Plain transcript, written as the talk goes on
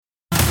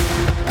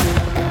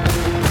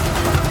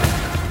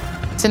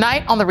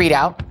Tonight on the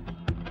ReidOut.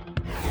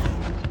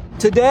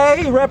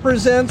 Today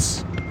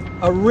represents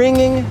a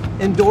ringing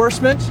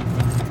endorsement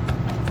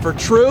for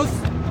truth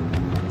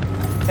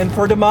and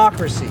for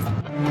democracy.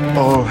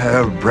 All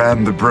hail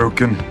Bran the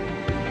Broken,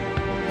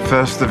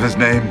 first of his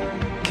name,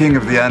 King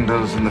of the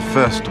Andals and the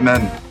first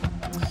men.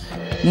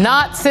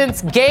 Not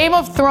since Game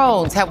of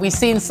Thrones have we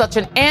seen such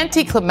an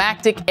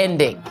anticlimactic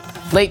ending.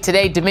 Late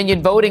today,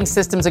 Dominion Voting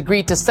Systems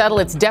agreed to settle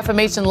its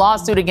defamation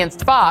lawsuit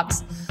against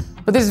Fox,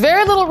 but there's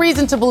very little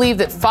reason to believe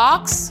that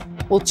Fox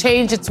will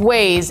change its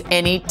ways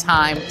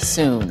anytime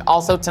soon.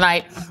 Also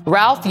tonight,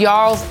 Ralph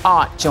Yarl's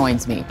aunt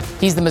joins me.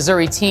 He's the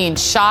Missouri teen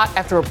shot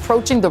after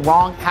approaching the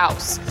wrong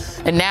house.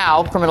 And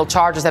now criminal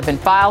charges have been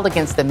filed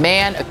against the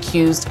man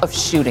accused of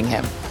shooting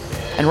him.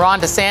 And Ron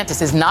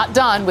DeSantis is not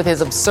done with his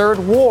absurd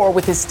war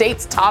with his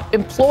state's top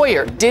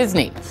employer,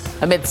 Disney,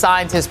 amid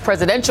signs his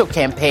presidential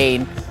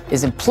campaign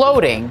is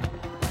imploding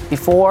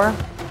before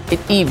it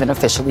even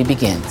officially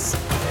begins.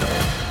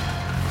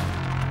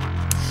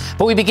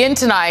 But we begin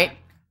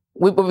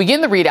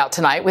the ReidOut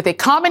tonight with a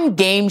common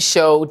game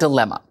show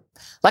dilemma,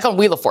 like on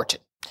Wheel of Fortune.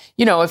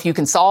 You know, if you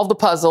can solve the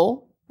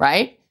puzzle,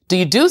 right? Do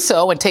you do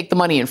so and take the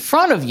money in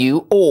front of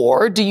you,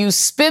 or do you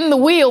spin the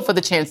wheel for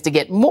the chance to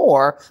get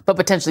more, but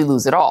potentially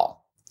lose it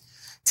all?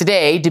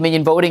 Today,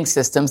 Dominion Voting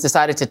Systems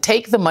decided to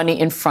take the money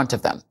in front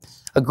of them,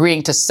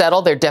 agreeing to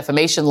settle their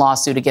defamation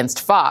lawsuit against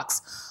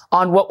Fox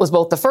on what was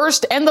both the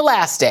first and the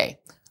last day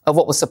of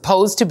what was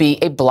supposed to be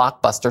a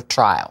blockbuster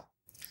trial.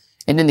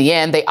 And in the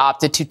end, they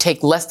opted to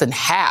take less than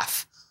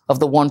half of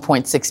the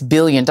 $1.6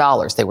 billion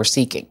they were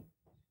seeking.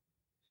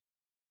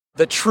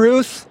 The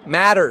truth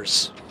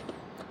matters.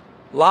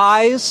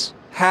 Lies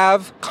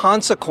have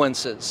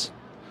consequences.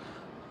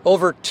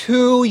 Over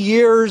 2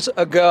 years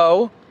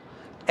ago,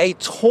 a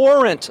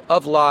torrent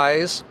of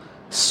lies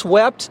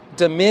swept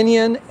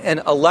Dominion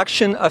and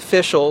election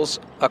officials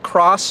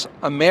across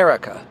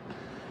America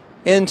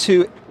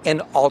into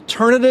an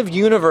alternative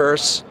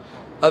universe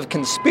of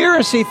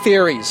conspiracy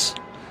theories,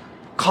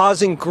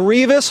 causing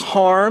grievous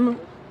harm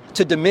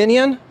to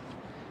Dominion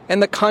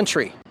and the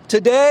country.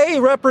 Today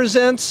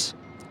represents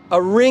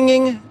a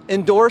ringing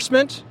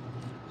endorsement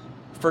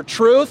for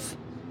truth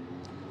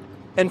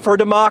and for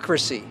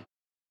democracy.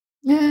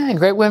 Yeah,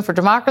 great win for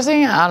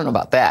democracy? I don't know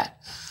about that.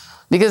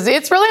 Because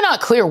it's really not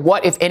clear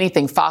what, if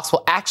anything, Fox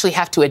will actually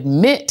have to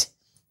admit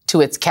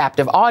to its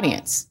captive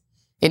audience.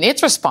 In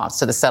its response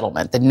to the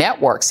settlement, the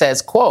network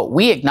says, quote,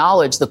 "We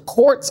acknowledge the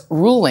court's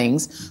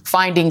rulings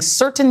finding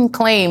certain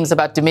claims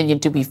about Dominion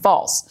to be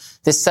false.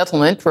 This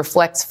settlement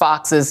reflects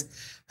Fox's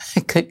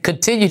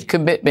continued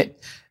commitment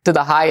to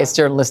the highest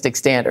journalistic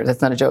standards."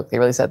 That's not a joke. They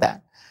really said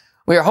that.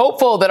 "We are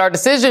hopeful that our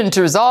decision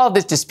to resolve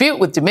this dispute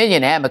with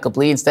Dominion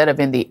amicably instead of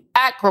in the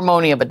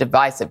acrimony of a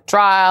divisive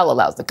trial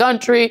allows the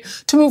country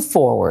to move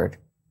forward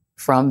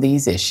from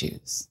these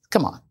issues."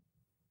 Come on.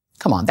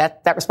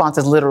 That response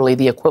is literally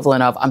the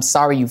equivalent of, "I'm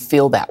sorry you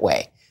feel that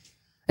way."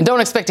 And don't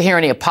expect to hear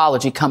any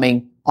apology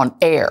coming on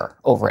air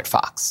over at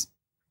Fox.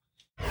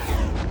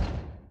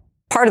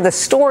 Part of the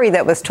story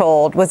that was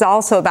told was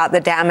also about the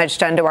damage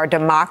done to our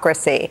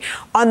democracy.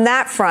 On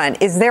that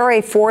front, is there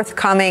a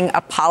forthcoming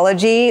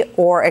apology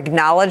or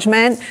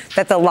acknowledgement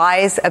that the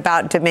lies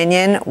about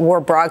Dominion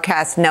were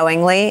broadcast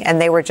knowingly and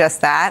they were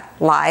just that,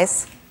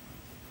 lies?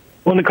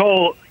 Well,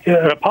 Nicole,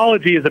 an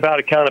apology is about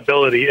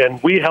accountability, and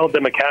we held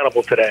them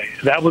accountable today.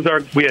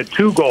 We had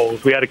two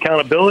goals. We had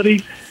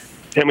accountability,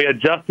 and we had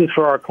justice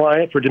for our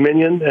client, for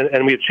Dominion,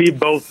 and we achieved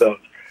both those.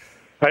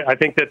 I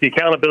think that the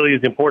accountability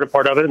is the important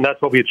part of it, and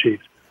that's what we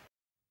achieved.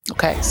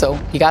 Okay, so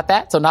you got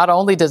that? So not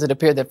only does it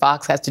appear that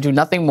Fox has to do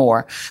nothing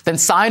more than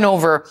sign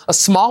over a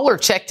smaller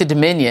check to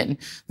Dominion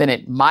than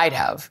it might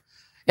have,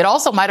 it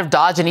also might have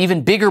dodged an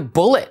even bigger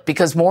bullet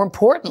because, more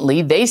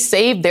importantly, they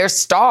saved their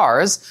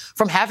stars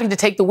from having to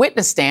take the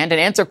witness stand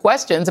and answer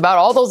questions about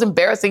all those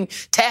embarrassing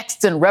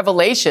texts and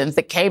revelations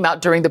that came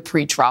out during the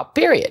pre-trial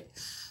period.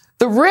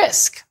 The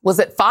risk was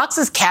that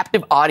Fox's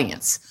captive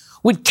audience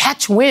would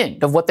catch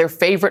wind of what their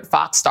favorite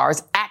Fox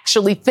stars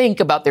actually think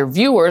about their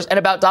viewers and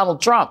about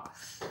Donald Trump,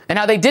 and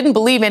how they didn't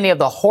believe any of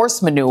the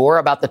horse manure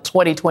about the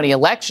 2020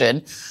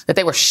 election that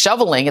they were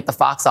shoveling at the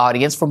Fox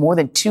audience for more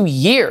than 2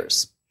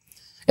 years.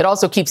 It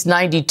also keeps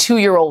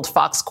 92-year-old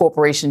Fox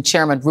Corporation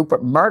Chairman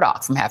Rupert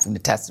Murdoch from having to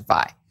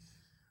testify,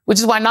 which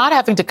is why not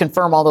having to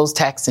confirm all those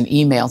texts and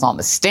emails on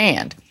the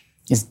stand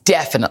is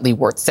definitely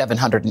worth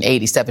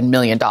 $787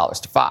 million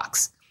to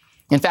Fox.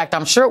 In fact,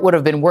 I'm sure it would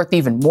have been worth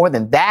even more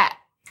than that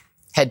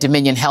had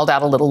Dominion held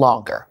out a little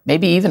longer,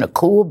 maybe even a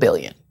cool $1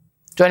 billion.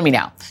 Joining me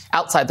now,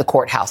 outside the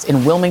courthouse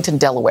in Wilmington,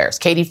 Delaware, is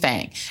Katie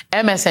Phang,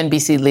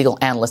 MSNBC legal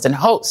analyst and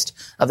host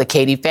of The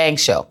Katie Phang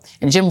Show,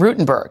 and Jim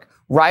Rutenberg,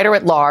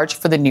 writer-at-large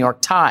for The New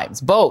York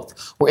Times.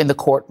 Both were in the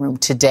courtroom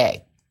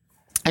today.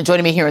 And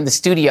joining me here in the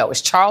studio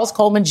is Charles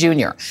Coleman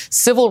Jr.,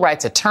 civil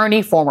rights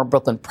attorney, former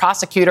Brooklyn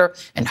prosecutor,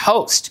 and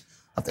host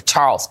of the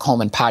Charles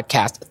Coleman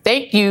podcast.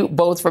 Thank you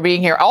both for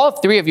being here, all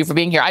three of you for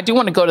being here. I do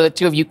want to go to the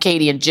two of you,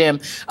 Katie and Jim.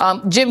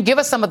 Jim, give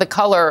us some of the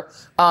color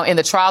in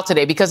the trial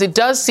today, because it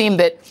does seem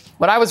that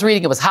what I was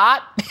reading, it was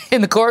hot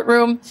in the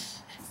courtroom,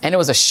 And it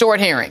was a short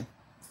hearing.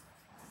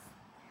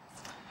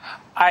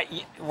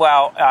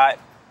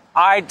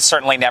 I'd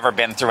certainly never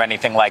been through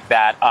anything like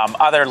that.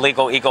 Other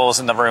legal eagles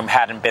in the room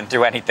hadn't been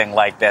through anything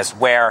like this,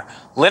 where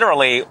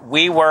literally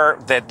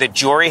the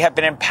jury had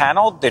been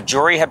impaneled, the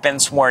jury had been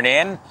sworn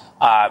in.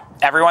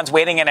 Everyone's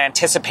waiting in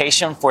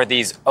anticipation for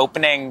these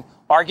opening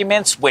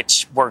arguments,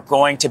 which were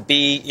going to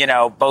be,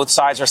 both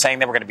sides were saying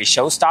they were going to be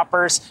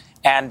showstoppers.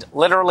 And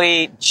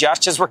literally,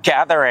 just as we're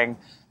gathering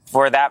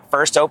for that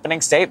first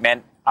opening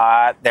statement,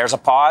 there's a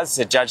pause.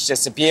 The judge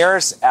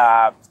disappears.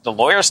 The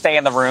lawyers stay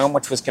in the room,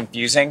 which was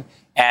confusing.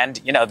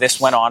 And, this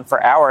went on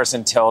for hours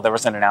until there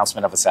was an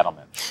announcement of a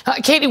settlement.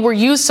 Katie, were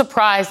you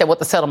surprised at what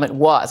the settlement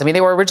was? I mean,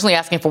 they were originally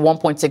asking for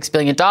 $1.6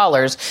 billion.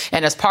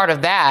 And as part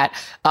of that,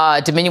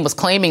 Dominion was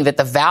claiming that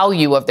the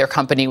value of their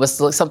company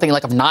was something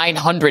like of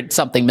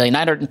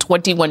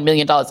 $921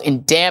 million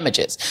in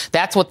damages.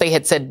 That's what they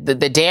had said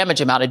the damage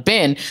amount had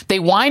been. They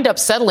wind up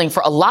settling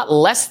for a lot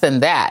less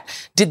than that.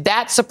 Did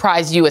that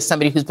surprise you as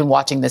somebody who's been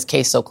watching this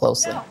case so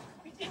closely? No,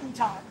 we didn't,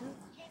 Todd.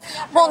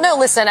 Well, no,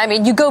 listen, I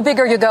mean, you go big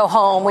or you go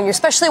home.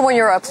 Especially when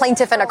you're a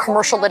plaintiff in a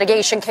commercial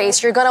litigation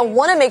case, you're going to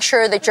want to make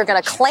sure that you're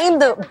going to claim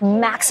the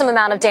maximum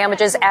amount of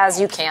damages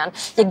as you can.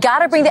 You got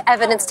to bring the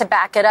evidence to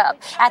back it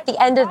up. At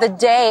the end of the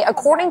day,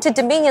 according to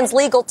Dominion's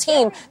legal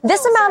team,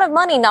 this amount of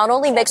money not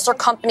only makes their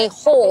company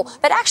whole,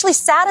 but actually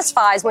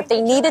satisfies what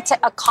they needed to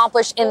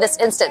accomplish in this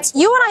instance.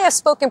 You and I have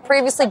spoken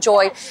previously,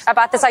 Joy,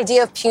 about this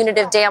idea of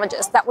punitive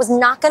damages. That was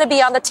not going to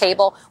be on the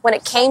table when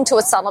it came to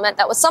a settlement.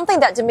 That was something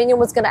that Dominion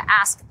was going to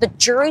ask the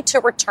jury to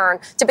return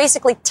to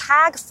basically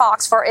tag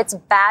Fox for its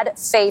bad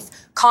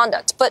faith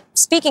conduct. But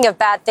speaking of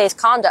bad faith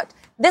conduct,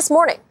 this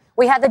morning,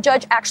 we had the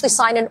judge actually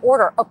sign an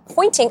order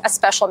appointing a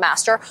special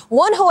master,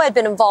 one who had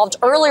been involved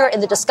earlier in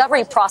the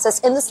discovery process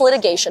in this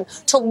litigation,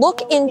 to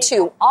look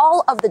into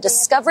all of the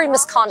discovery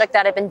misconduct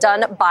that had been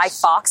done by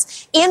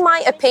Fox. In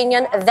my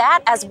opinion,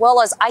 that, as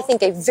well as I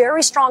think a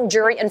very strong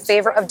jury in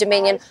favor of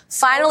Dominion,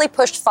 finally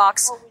pushed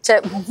Fox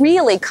to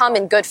really come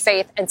in good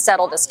faith and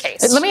settle this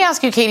case. Let me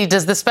ask you, Katie,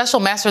 does the special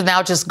master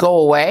now just go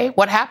away?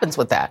 What happens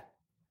with that?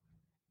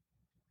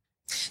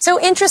 So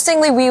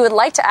interestingly, we would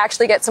like to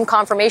actually get some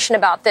confirmation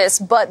about this,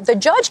 but the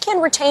judge can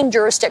retain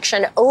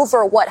jurisdiction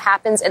over what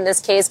happens in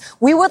this case.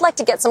 We would like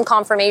to get some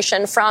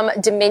confirmation from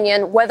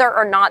Dominion whether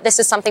or not this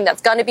is something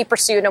that's going to be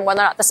pursued and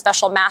whether or not the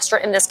special master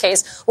in this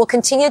case will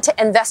continue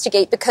to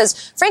investigate,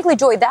 because frankly,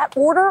 Joy, that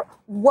order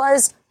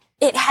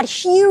it had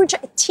huge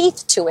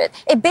teeth to it.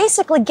 It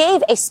basically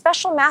gave a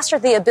special master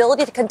the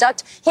ability to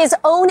conduct his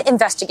own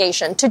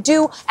investigation, to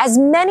do as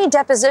many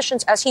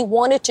depositions as he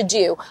wanted to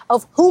do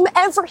of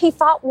whomever he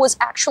thought was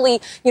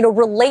actually,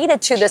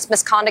 related to this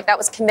misconduct that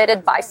was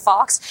committed by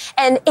Fox.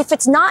 And if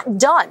it's not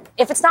done,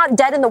 if it's not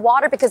dead in the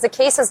water because the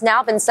case has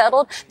now been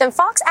settled, then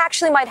Fox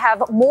actually might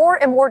have more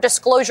and more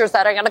disclosures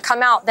that are going to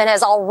come out than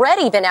has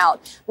already been out.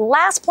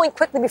 Last point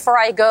quickly before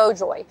I go,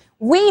 Joy.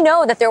 We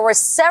know that there were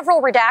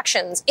several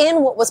redactions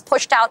in what was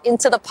pushed out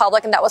into the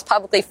public and that was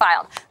publicly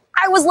filed.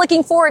 I was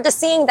looking forward to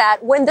seeing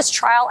that when this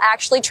trial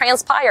actually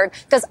transpired,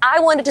 because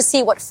I wanted to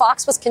see what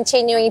Fox was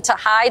continuing to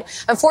hide.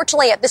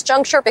 Unfortunately, at this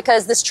juncture,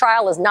 because this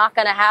trial is not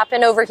going to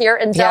happen over here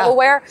in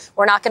Delaware,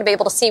 we're not going to be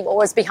able to see what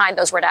was behind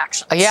those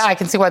redactions. Yeah, I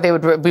can see why they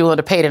would be willing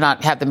to pay to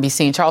not have them be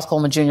seen. Charles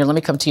Coleman Jr., let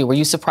me come to you. Were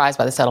you surprised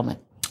by the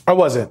settlement? I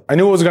wasn't. I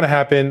knew it was going to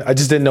happen. I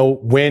just didn't know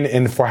when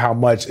and for how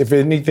much. If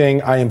anything,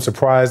 I am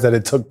surprised that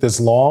it took this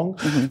long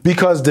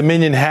because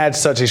Dominion had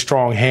such a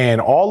strong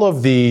hand. All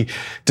of the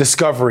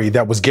discovery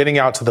that was getting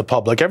out to the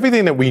public,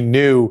 everything that we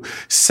knew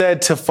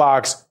said to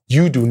Fox,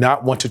 you do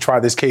not want to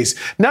try this case.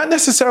 Not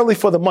necessarily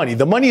for the money.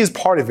 The money is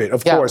part of it,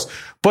 of course,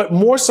 but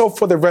more so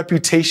for the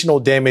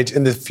reputational damage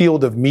in the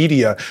field of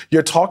media.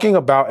 You're talking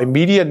about a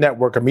media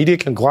network, a media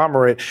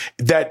conglomerate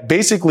that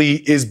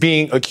basically is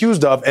being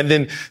accused of and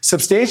then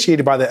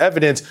substantiated by the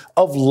evidence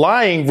of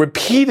lying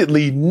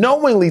repeatedly,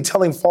 knowingly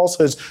telling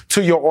falsehoods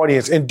to your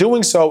audience and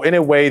doing so in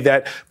a way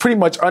that pretty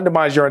much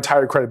undermines your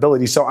entire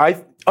credibility. So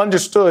I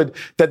understood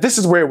that this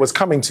is where it was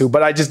coming to,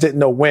 but I just didn't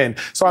know when.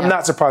 So I'm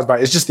not surprised by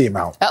it. It's just the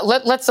amount.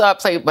 Let's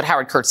play what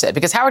Howard Kurtz said,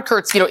 because Howard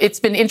Kurtz, it's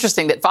been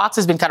interesting that Fox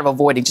has been kind of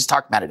avoiding just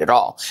talking about it at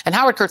all. And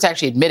Howard Kurtz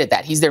actually admitted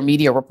that. He's their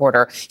media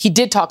reporter. He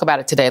did talk about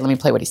it today. Let me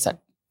play what he said.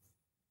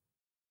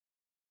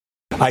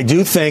 I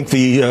do think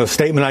the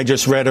statement I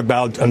just read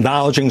about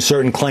acknowledging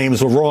certain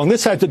claims were wrong.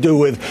 This had to do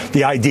with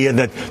the idea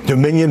that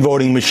Dominion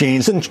voting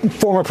machines, and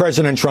former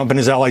President Trump and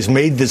his allies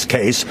made this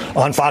case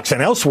on Fox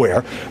and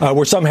elsewhere,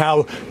 were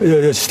somehow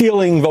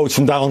stealing votes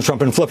from Donald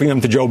Trump and flipping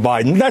them to Joe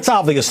Biden. That's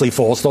obviously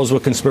false. Those were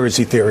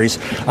conspiracy theories.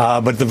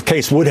 But the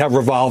case would have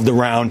revolved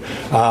around,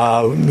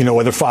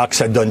 whether Fox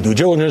had done due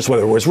diligence,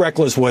 whether it was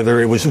reckless,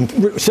 whether it was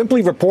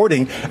simply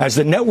reporting, as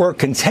the network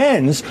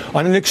contends,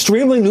 on an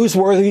extremely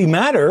newsworthy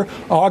matter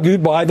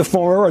argued by the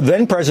former or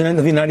then president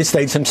of the United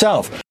States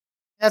himself.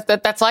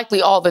 That's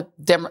likely all that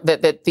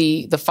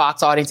the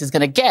Fox audience is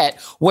going to get.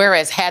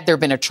 Whereas had there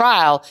been a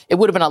trial, it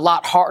would have been a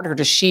lot harder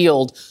to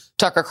shield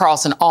Tucker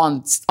Carlson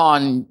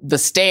on the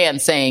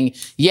stand saying,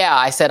 yeah,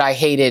 I said I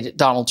hated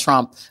Donald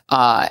Trump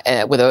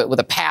with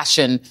a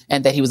passion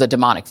and that he was a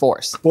demonic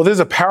force. Well, there's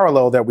a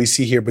parallel that we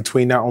see here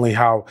between not only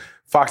how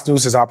Fox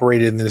News has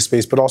operated in this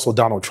space, but also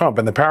Donald Trump.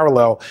 And the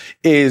parallel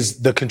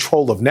is the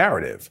control of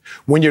narrative.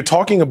 When you're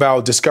talking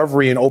about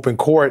discovery in open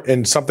court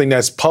and something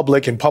that's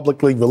public and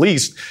publicly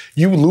released,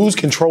 you lose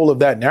control of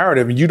that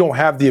narrative and you don't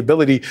have the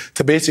ability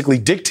to basically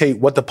dictate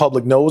what the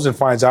public knows and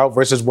finds out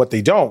versus what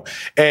they don't.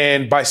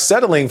 And by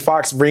settling,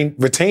 Fox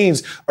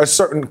retains a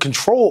certain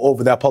control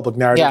over that public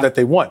narrative that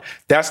they want.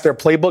 That's their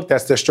playbook.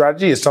 That's their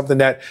strategy. It's something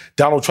that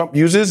Donald Trump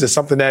uses. It's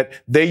something that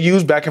they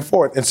use back and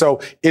forth. And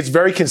so it's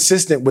very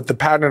consistent with the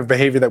pattern of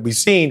behavior that we've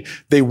seen.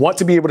 They want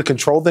to be able to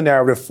control the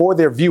narrative for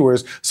their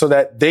viewers so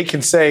that they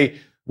can say,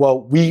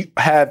 well, we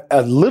have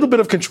a little bit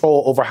of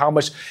control over how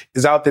much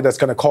is out there that's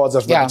going to cause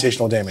us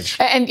reputational damage.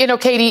 And,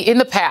 Katie, in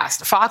the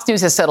past, Fox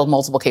News has settled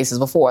multiple cases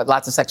before,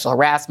 lots of sexual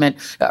harassment,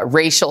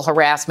 racial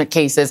harassment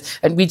cases,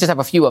 and we just have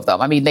a few of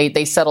them. I mean,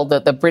 they settled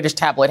the British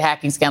tabloid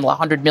hacking scandal,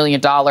 $100 million,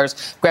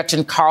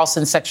 Gretchen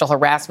Carlson's sexual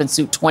harassment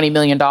suit, $20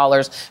 million,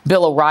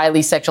 Bill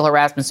O'Reilly's sexual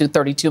harassment suit,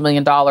 $32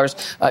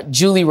 million,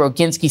 Julie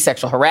Roginski's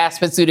sexual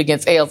harassment suit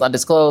against Ailes,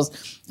 undisclosed,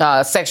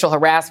 sexual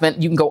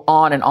harassment. You can go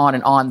on and on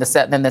and on.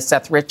 Then the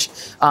Seth Rich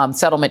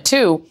settlement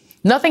too.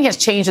 Nothing has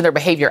changed in their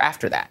behavior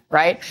after that,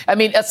 right? I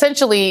mean,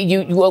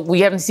 essentially, we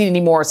haven't seen any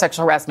more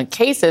sexual harassment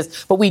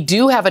cases, but we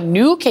do have a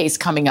new case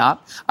coming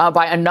up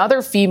by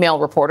another female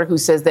reporter who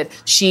says that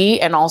she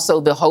and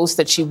also the host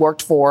that she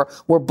worked for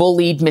were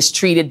bullied,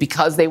 mistreated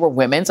because they were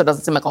women. So it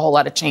doesn't seem like a whole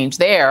lot of change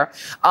there.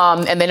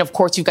 And then, of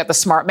course, you've got the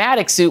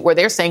Smartmatic suit where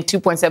they're saying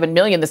 $2.7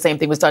 million. The same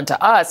thing was done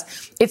to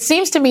us. It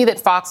seems to me that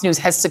Fox News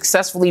has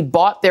successfully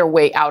bought their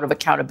way out of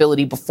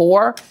accountability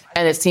before,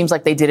 and it seems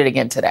like they did it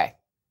again today.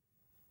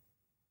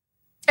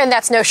 And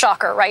that's no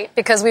shocker, right?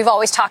 Because we've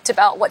always talked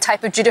about what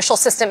type of judicial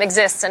system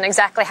exists and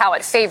exactly how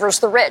it favors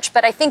the rich.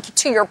 But I think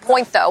to your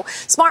point, though,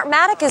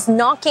 Smartmatic is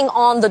knocking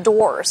on the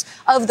doors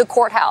of the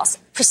courthouse.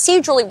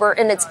 Procedurally, we're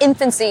in its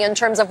infancy in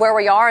terms of where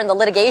we are in the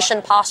litigation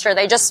posture.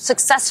 They just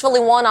successfully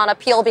won on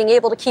appeal, being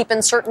able to keep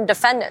in certain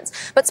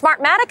defendants. But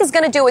Smartmatic is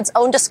going to do its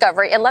own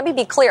discovery. And let me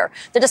be clear,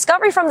 the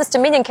discovery from this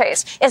Dominion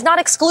case is not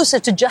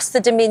exclusive to just the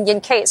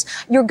Dominion case.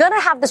 You're going to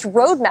have this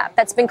roadmap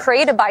that's been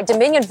created by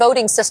Dominion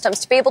voting systems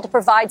to be able to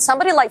provide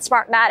somebody like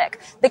Smartmatic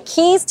the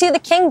keys to the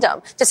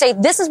kingdom to say,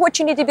 this is what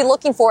you need to be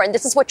looking for and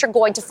this is what you're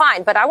going to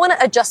find. But I want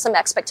to adjust some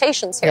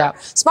expectations here. Yeah.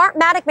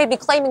 Smartmatic may be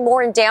claiming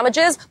more in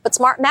damages, but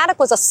Smartmatic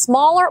was a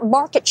smaller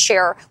market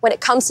share when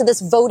it comes to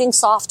this voting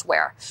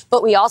software.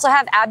 But we also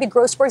have Abby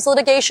Grossberg's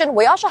litigation.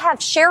 We also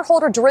have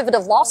shareholder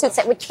derivative lawsuits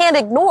that we can't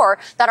ignore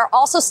that are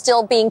also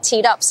still being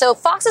teed up. So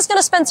Fox is going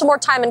to spend some more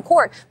time in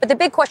court. But the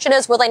big question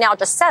is, will they now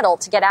just settle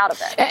to get out of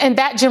it? And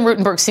that, Jim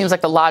Rutenberg, seems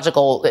like the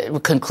logical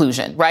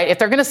conclusion, right? If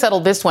they're going to settle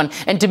this one,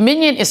 and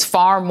Dominion is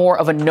far more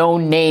of a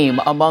known name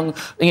among,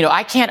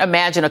 I can't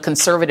imagine a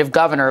conservative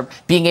governor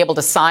being able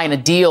to sign a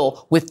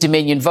deal with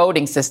Dominion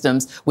voting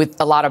systems with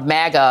a lot of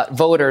MAGA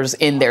voters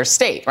in their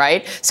state,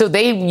 right? So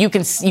you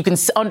can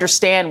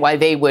understand why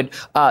they would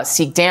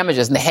seek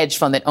damages, and the hedge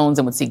fund that owns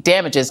them would seek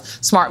damages.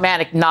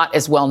 Smartmatic, not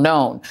as well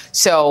known.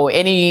 So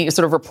any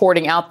sort of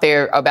reporting out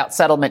there about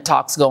settlement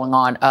talks going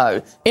on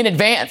in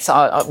advance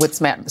with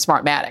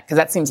Smartmatic, because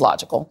that seems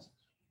logical.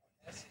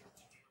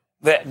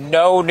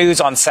 No news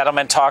on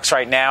settlement talks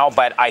right now,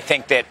 but I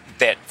think that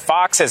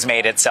Fox has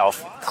made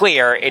itself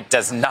clear it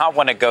does not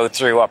want to go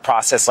through a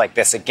process like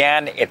this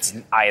again.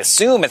 I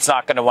assume it's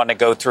not going to want to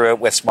go through it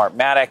with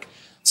Smartmatic.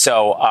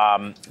 So,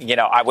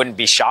 I wouldn't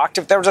be shocked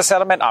if there was a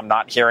settlement. I'm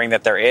not hearing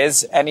that there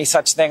is any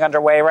such thing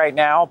underway right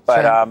now.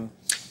 But,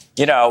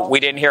 we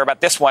didn't hear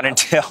about this one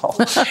until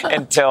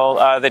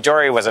the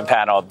jury was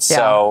impaneled.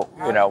 So,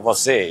 we'll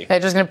see. They're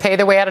just going to pay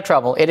their way out of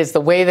trouble. It is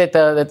the way that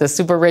the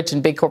super rich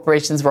and big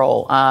corporations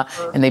roll.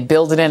 And they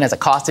build it in as a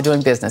cost of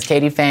doing business.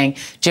 Katie Phang,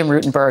 Jim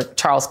Rutenberg,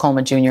 Charles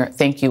Coleman Jr.,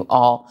 thank you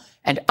all.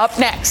 And up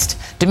next,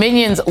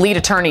 Dominion's lead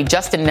attorney,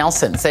 Justin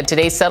Nelson, said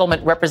today's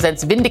settlement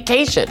represents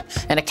vindication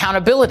and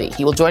accountability.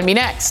 He will join me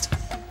next.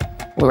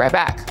 We'll be right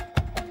back.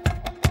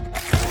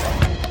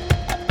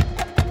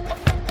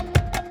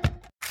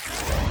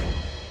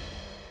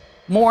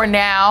 More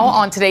now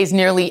on today's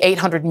nearly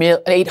 $800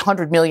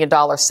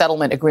 million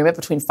settlement agreement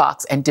between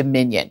Fox and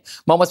Dominion.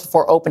 Moments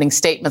before opening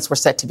statements were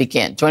set to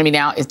begin. Joining me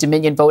now is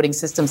Dominion Voting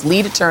Systems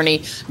lead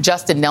attorney,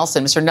 Justin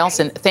Nelson. Mr.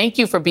 Nelson, thank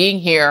you for being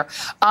here.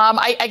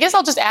 I guess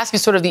I'll just ask you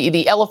sort of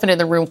the elephant in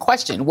the room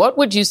question. What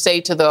would you say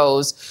to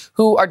those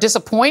who are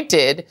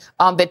disappointed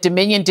that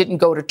Dominion didn't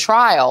go to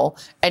trial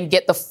and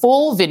get the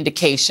full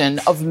vindication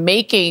of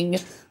making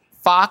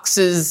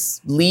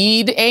Fox's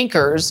lead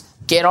anchors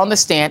get on the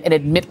stand and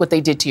admit what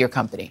they did to your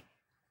company?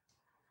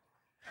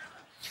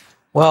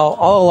 Well,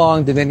 all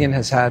along, Dominion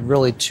has had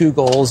really two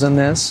goals in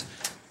this,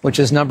 which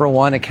is number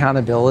one,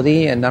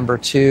 accountability, and number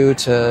two,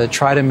 to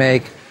try to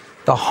make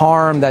the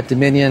harm that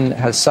Dominion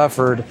has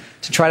suffered,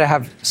 to try to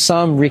have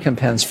some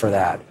recompense for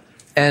that.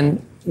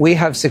 And we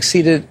have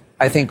succeeded,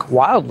 I think,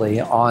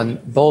 wildly on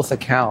both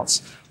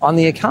accounts. On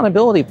the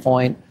accountability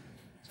point,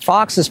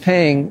 Fox is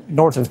paying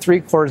north of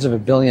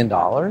 $750 million.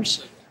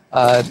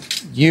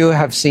 You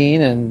have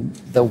seen, and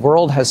the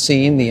world has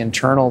seen, the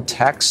internal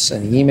texts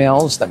and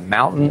emails, the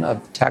mountain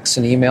of texts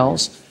and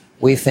emails,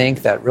 we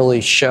think, that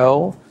really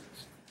show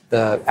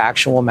the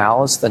actual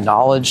malice, the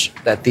knowledge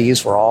that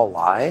these were all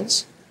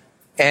lies.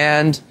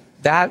 And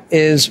that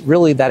is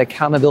really that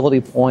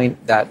accountability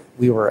point that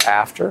we were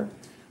after.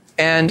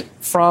 And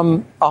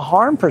from a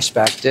harm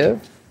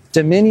perspective,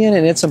 Dominion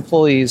and its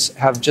employees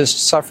have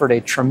just suffered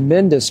a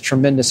tremendous,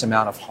 tremendous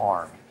amount of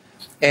harm.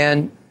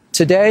 And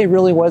today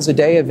really was a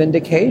day of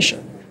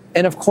vindication.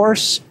 And of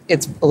course,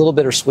 it's a little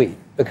bittersweet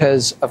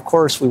because, of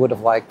course, we would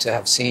have liked to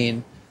have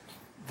seen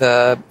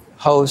the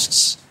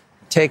hosts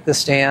take the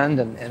stand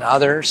and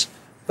others.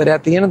 But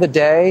at the end of the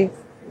day,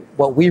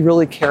 what we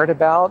really cared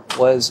about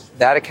was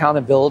that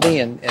accountability,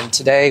 and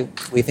today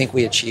we think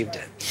we achieved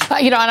it.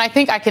 And I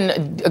think I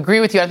can agree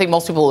with you. I think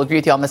most people will agree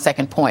with you on the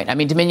second point. I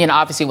mean, Dominion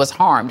obviously was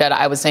harmed.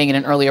 I was saying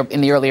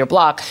in the earlier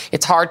block,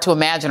 it's hard to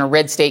imagine a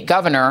red state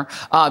governor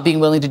being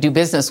willing to do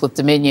business with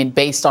Dominion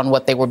based on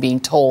what they were being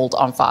told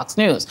on Fox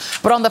News.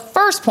 But on the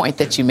first point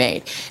that you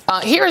made,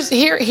 here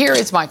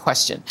is my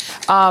question.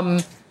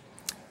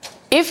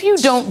 If you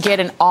don't get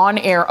an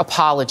on-air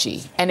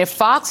apology, and if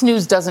Fox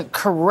News doesn't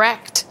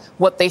correct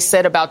what they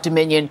said about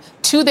Dominion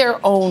to their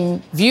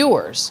own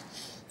viewers,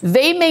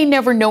 they may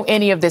never know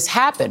any of this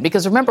happened.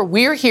 Because remember,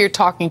 we're here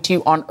talking to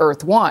you on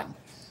Earth 1.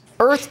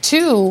 Earth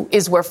 2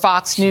 is where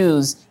Fox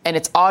News and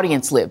its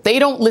audience live. They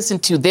don't listen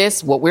to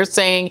this, what we're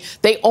saying.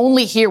 They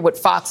only hear what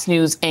Fox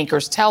News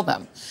anchors tell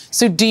them.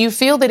 So do you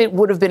feel that it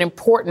would have been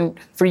important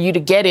for you to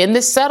get in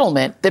this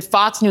settlement that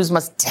Fox News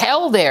must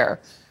tell their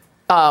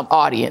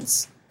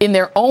audience in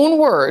their own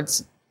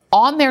words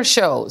on their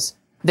shows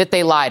that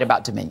they lied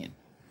about Dominion?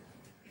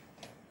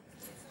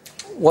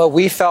 What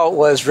we felt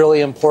was really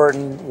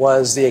important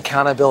was the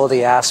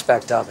accountability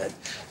aspect of it.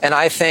 And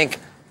I think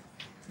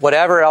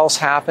whatever else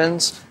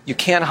happens, you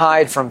can't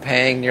hide from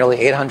paying nearly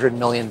 $800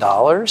 million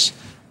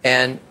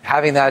and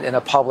having that in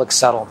a public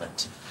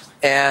settlement.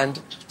 And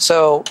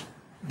so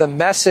the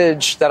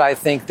message that I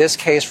think this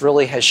case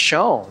really has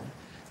shown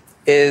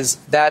is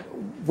that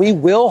we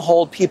will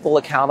hold people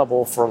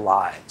accountable for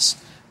lies.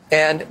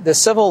 And the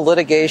civil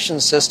litigation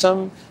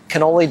system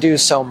can only do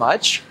so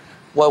much.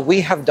 What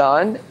we have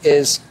done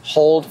is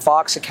hold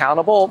Fox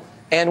accountable,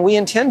 and we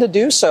intend to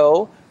do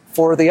so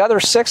for the other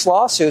 6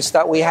 lawsuits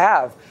that we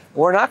have.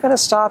 We're not going to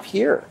stop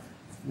here.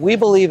 We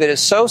believe it is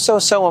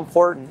so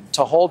important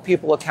to hold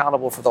people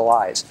accountable for the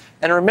lies.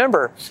 And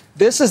remember,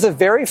 this is the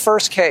very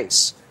first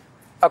case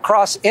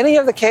across any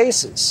of the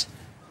cases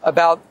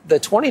about the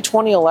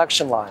 2020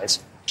 election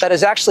lies that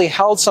has actually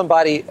held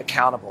somebody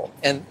accountable.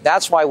 And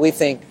that's why we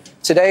think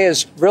today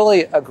is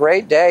really a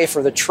great day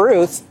for the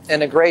truth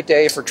and a great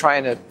day for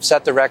trying to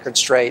set the record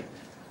straight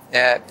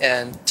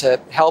and to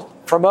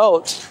help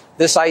promote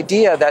this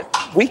idea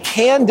that we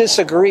can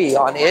disagree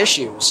on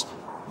issues,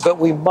 but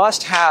we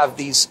must have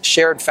these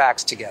shared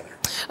facts together.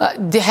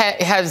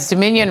 Has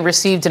Dominion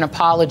received an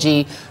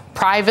apology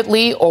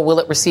privately, or will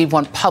it receive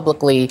one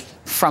publicly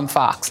from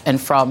Fox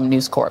and from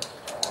News Corp?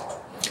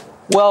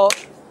 Well,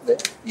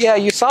 yeah,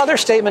 you saw their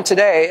statement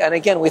today, and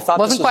again, we thought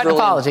this was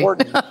really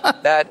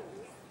important.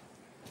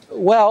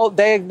 Well,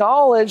 they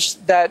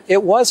acknowledged that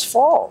it was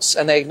false,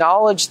 and they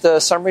acknowledged the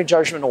summary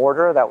judgment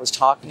order that was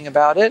talking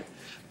about it.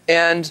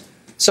 And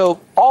so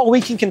all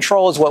we can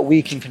control is what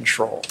we can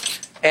control.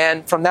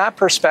 And from that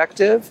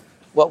perspective,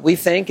 what we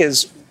think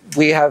is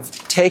we have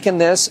taken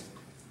this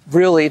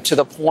really to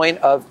the point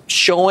of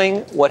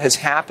showing what has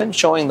happened,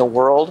 showing the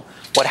world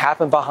what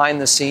happened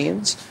behind the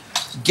scenes,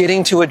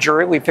 getting to a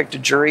jury. We picked a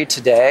jury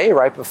today,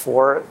 right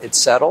before it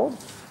settled.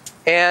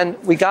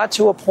 And we got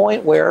to a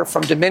point where,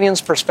 from Dominion's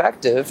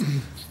perspective,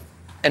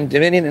 and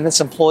Dominion and its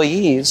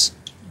employees,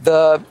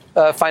 the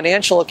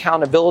financial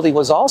accountability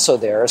was also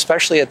there,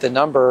 especially at the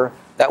number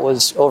that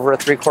was over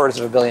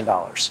 $750 million.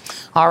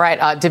 All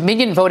right.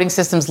 Dominion Voting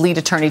Systems lead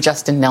attorney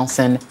Justin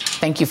Nelson,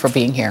 thank you for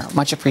being here.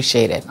 Much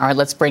appreciated. All right,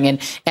 let's bring in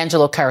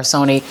Angelo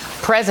Carusone,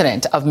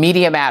 president of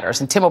Media Matters,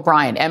 and Tim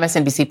O'Brien,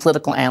 MSNBC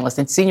political analyst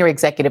and senior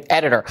executive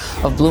editor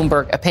of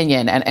Bloomberg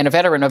Opinion, and a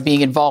veteran of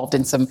being involved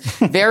in some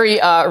very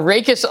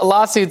rakish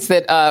lawsuits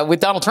that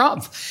with Donald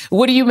Trump.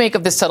 What do you make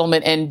of this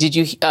settlement? And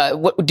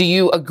do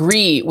you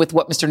agree with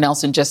what Mr.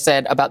 Nelson just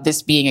said about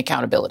this being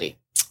accountability?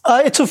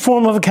 It's a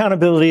form of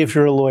accountability if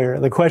you're a lawyer.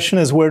 The question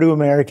is, where do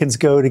Americans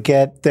go to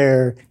get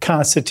their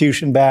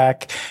Constitution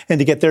back and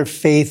to get their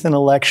faith in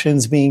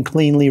elections being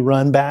cleanly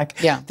run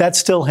back? Yeah. That's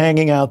still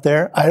hanging out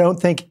there. I don't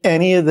think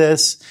any of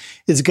this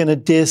is going to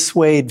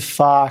dissuade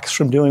Fox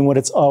from doing what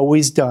it's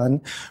always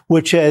done,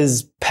 which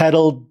is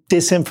peddled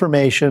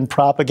disinformation,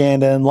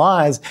 propaganda, and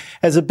lies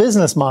as a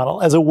business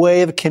model, as a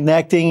way of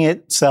connecting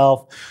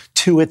itself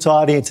to its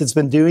audience. It's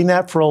been doing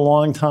that for a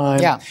long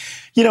time. Yeah.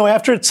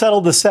 After it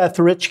settled the Seth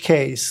Rich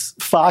case,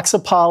 Fox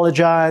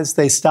apologized.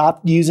 They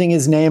stopped using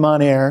his name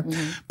on air,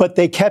 but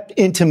they kept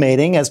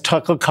intimating, as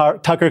Tucker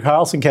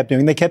Carlson kept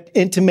doing, they kept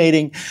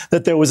intimating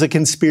that there was a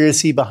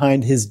conspiracy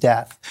behind his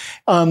death.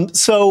 They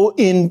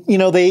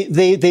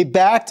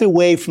backed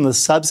away from the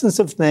substance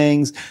of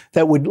things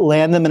that would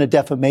land them in a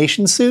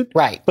defamation suit.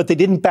 Right. But they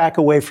didn't back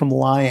away from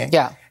lying.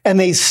 Yeah. And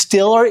they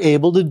still are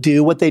able to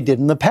do what they did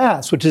in the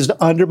past, which is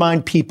to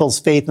undermine people's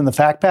faith in the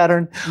fact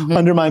pattern,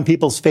 undermine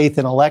people's faith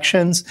in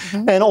elections,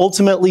 and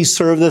ultimately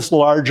serve this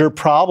larger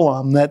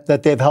problem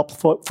that they've helped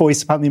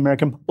foist upon the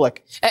American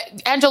public.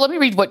 Angela, let me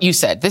read what you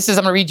said. I'm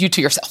going to read you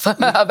to yourself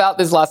about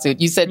this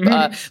lawsuit. You said,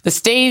 the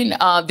stain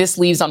this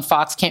leaves on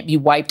Fox can't be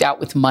wiped out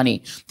with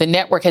money. The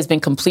network has been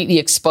completely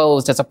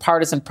exposed as a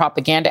partisan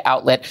propaganda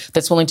outlet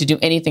that's willing to do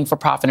anything for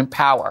profit and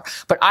power.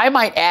 But I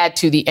might add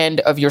to the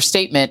end of your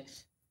statement,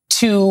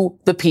 to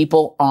the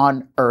people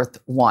on Earth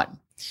One.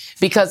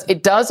 Because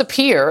it does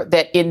appear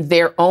that in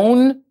their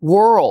own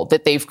world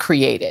that they've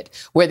created,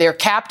 where their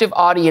captive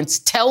audience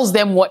tells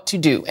them what to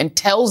do and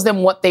tells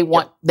them what they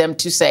want them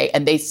to say,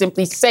 and they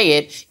simply say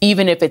it,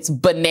 even if it's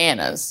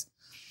bananas,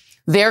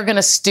 they're going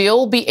to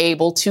still be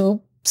able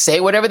to say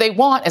whatever they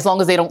want as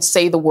long as they don't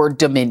say the word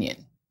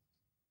Dominion.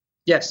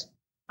 Yes.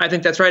 I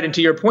think that's right. And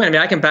to your point, I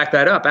mean, I can back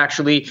that up.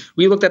 Actually,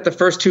 we looked at the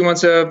first 2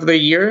 months of the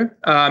year,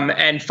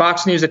 and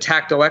Fox News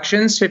attacked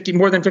elections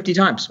more than 50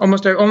 times,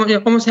 almost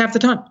half the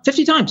time,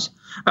 50 times,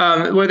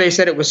 where they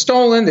said it was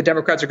stolen. The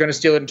Democrats are going to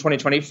steal it in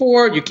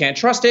 2024. You can't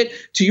trust it.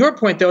 To your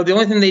point, though, the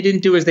only thing they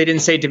didn't do is they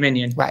didn't say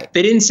Dominion. Right.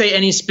 They didn't say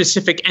any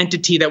specific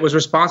entity that was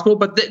responsible,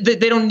 but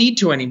they don't need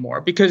to anymore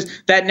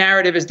because that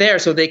narrative is there,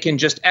 so they can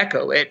just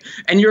echo it.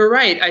 And you're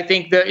right. I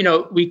think that,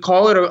 we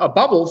call it a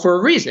bubble for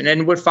a reason.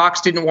 And what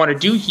Fox didn't want to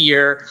do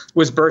here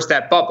was burst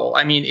that bubble.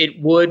 I mean,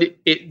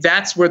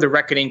 that's where the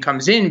reckoning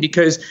comes in,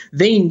 because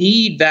they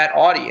need that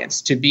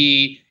audience to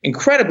be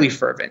incredibly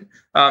fervent,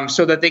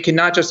 so that they can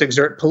not just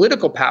exert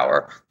political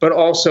power, but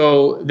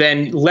also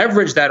then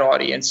leverage that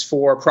audience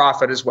for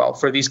profit as well.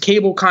 For these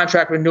cable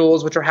contract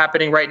renewals, which are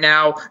happening right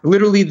now,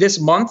 literally this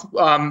month,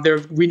 they're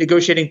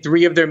renegotiating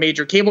 3 of their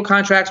major cable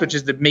contracts, which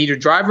is the major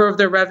driver of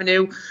their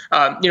revenue.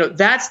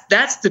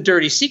 That's the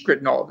dirty secret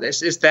in all of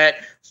this, is that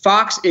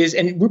Fox is,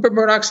 and Rupert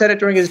Murdoch said it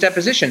during his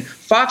deposition,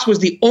 Fox was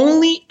the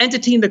only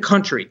entity in the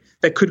country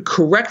that could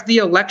correct the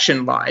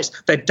election lies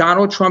that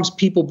Donald Trump's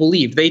people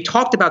believed. They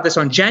talked about this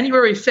on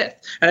January 5th.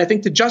 And I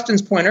think to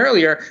Justin's point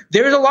earlier,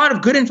 there's a lot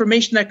of good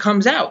information that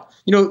comes out.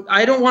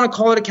 I don't want to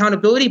call it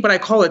accountability, but I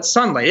call it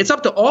sunlight. It's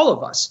up to all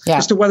of us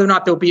as to whether or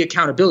not there'll be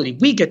accountability.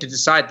 We get to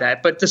decide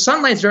that. But the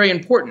sunlight is very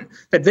important,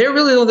 that they're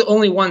really the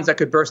only ones that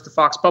could burst the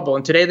Fox bubble.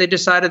 And today they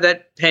decided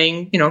that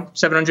paying,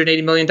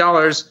 $780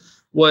 million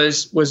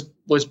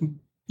was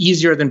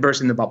easier than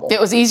bursting the bubble. It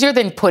was easier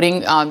than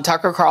putting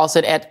Tucker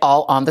Carlson et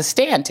al. On the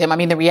stand, Tim. I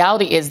mean, the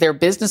reality is their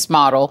business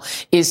model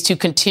is to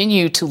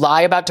continue to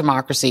lie about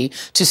democracy,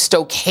 to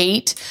stoke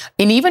hate,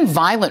 and even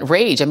violent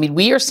rage. I mean,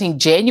 we are seeing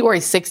January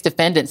 6th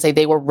defendants say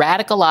they were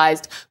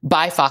radicalized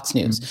by Fox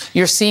News.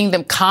 You're seeing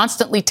them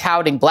constantly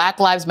touting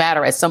Black Lives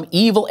Matter as some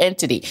evil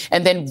entity.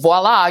 And then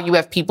voila, you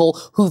have people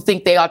who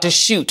think they ought to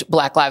shoot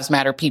Black Lives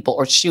Matter people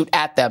or shoot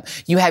at them.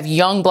 You have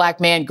young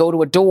black man go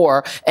to a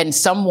door and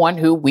someone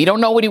who we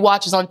don't know what he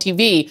watches on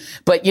TV,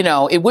 but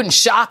it wouldn't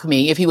shock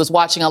me if he was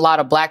watching a lot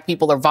of black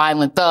people or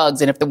violent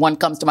thugs. And if the one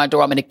comes to my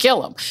door, I'm going to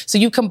kill him. So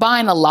you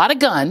combine a lot of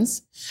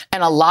guns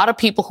and a lot of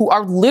people who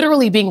are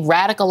literally being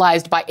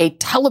radicalized by a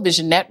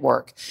television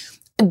network.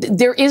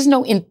 There is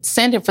no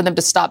incentive for them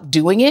to stop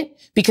doing it,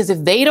 because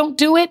if they don't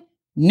do it,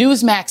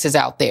 Newsmax is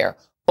out there.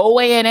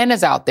 OANN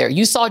is out there.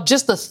 You saw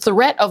just the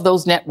threat of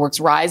those networks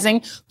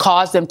rising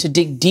caused them to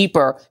dig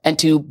deeper and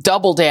to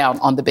double down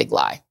on the big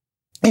lie.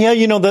 Yeah,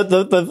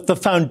 the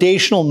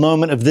foundational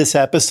moment of this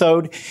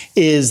episode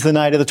is the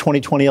night of the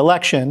 2020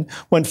 election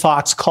when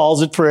Fox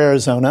calls it for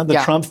Arizona. The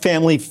Trump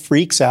family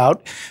freaks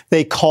out.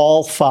 They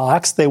call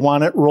Fox. They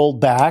want it rolled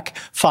back.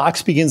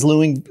 Fox begins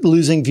losing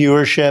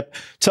viewership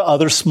to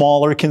other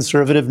smaller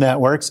conservative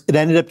networks. It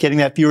ended up getting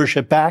that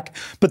viewership back.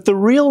 But the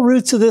real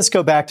roots of this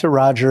go back to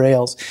Roger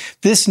Ailes.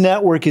 This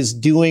network is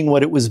doing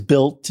what it was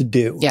built to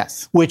do.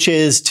 Yes. Which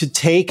is to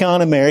take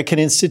on American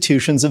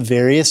institutions of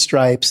various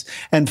stripes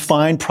and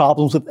find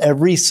problems with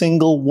every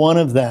single one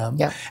of them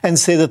and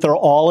say that they're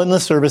all in the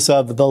service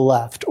of the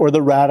left or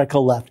the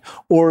radical left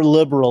or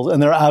liberals,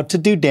 and they're out to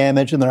do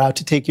damage and they're out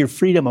to take your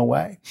freedom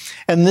away.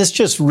 And this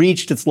just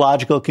reached its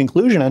logical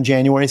conclusion on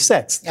January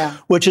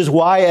 6th, which is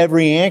why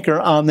every anchor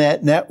on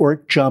that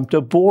network jumped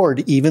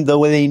aboard, even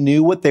though they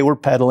knew what they were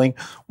peddling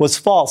was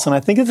false. And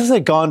I think if this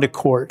had gone to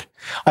court,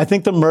 I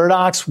think the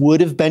Murdochs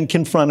would have been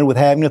confronted with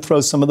having to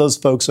throw some of those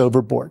folks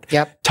overboard.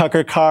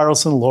 Tucker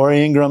Carlson,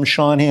 Lori Ingraham,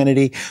 Sean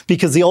Hannity,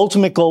 because the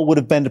ultimate goal would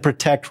have been to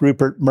protect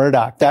Rupert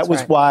Murdoch. That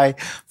was why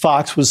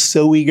Fox was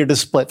so eager to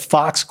split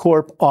Fox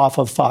Corp off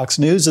of Fox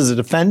News as a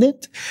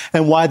defendant,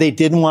 and why they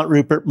didn't want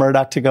Rupert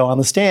Murdoch to go on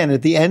the stand.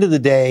 At the end of the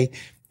day,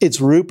 it's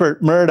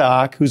Rupert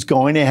Murdoch who's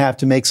going to have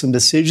to make some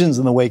decisions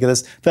in the wake of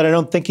this that I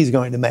don't think he's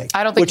going to make.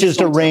 I don't think which is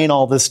to rein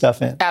all this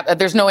stuff in.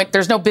 There's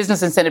no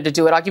business incentive to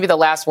do it. I'll give you the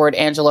last word,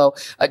 Angelo.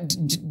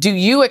 Do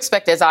you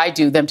expect, as I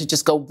do, them to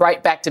just go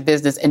right back to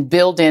business and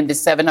build in the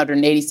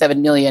 $787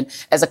 million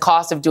as a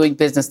cost of doing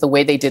business the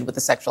way they did with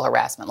the sexual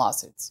harassment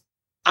lawsuits?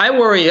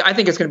 I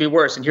think it's going to be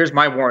worse. And here's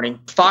my warning.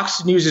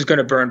 Fox News is going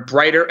to burn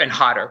brighter and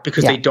hotter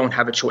because they don't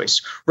have a choice.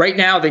 Right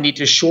now, they need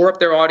to shore up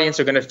their audience.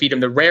 They're going to feed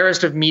them the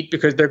rarest of meat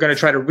because they're going to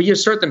try to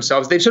reassert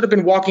themselves. They've sort of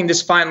been walking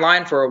this fine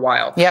line for a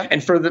while. Yep.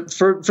 And for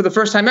the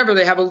first time ever,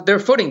 they have their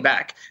footing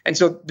back. And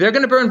so they're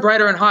going to burn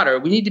brighter and hotter.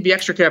 We need to be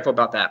extra careful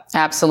about that.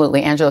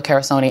 Absolutely. Angelo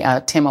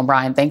Carasoni, Tim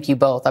O'Brien, thank you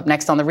both. Up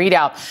next on the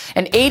ReidOut,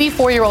 an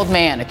 84-year-old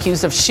man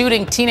accused of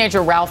shooting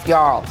teenager Ralph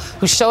Yarl,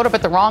 who showed up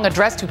at the wrong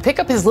address to pick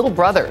up his little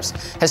brothers,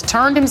 has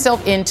turned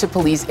himself into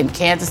police in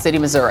Kansas City,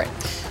 Missouri.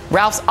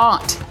 Ralph's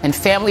aunt and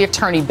family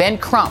attorney Ben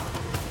Crump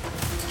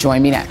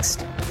join me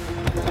next.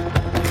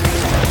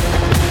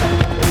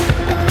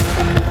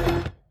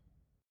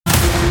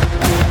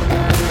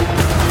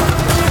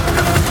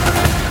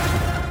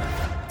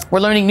 We're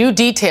learning new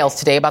details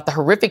today about the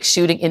horrific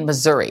shooting in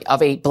Missouri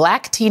of a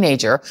black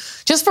teenager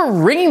just for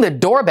ringing the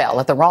doorbell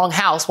at the wrong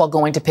house while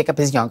going to pick up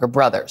his younger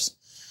brothers.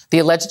 The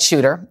alleged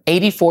shooter,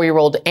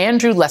 84-year-old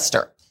Andrew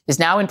Lester, is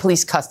now in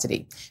police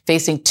custody,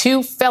 facing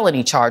 2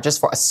 felony charges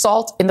for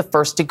assault in the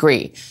first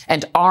degree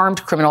and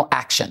armed criminal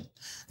action.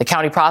 The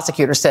county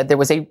prosecutor said there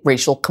was a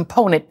racial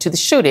component to the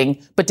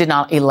shooting, but did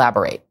not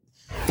elaborate.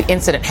 The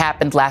incident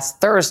happened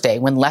last Thursday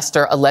when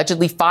Lester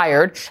allegedly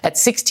fired at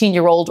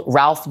 16-year-old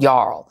Ralph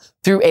Yarl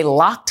through a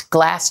locked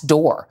glass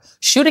door,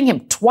 shooting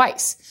him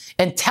twice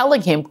and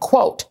telling him,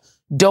 quote,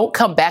 "Don't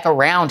come back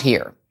around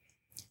here."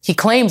 He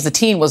claims the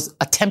teen was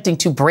attempting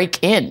to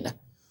break in.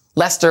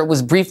 Lester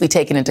was briefly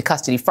taken into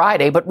custody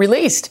Friday, but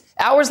released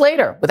hours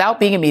later without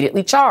being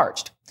immediately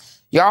charged.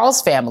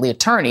 Yarl's family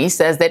attorney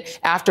says that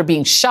after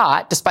being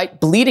shot,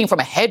 despite bleeding from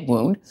a head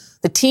wound,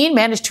 the teen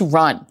managed to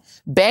run,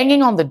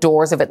 banging on the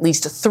doors of at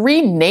least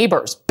 3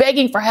 neighbors,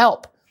 begging for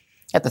help.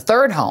 At the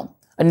third home,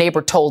 a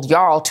neighbor told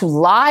Yarl to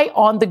lie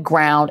on the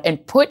ground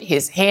and put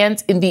his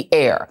hands in the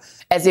air,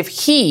 as if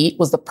he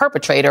was the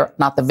perpetrator,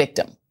 not the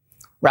victim.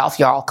 Ralph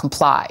Yarl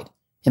complied,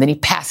 and then he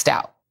passed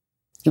out.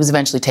 He was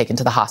eventually taken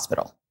to the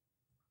hospital.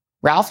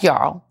 Ralph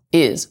Yarl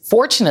is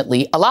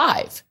fortunately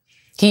alive.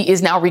 He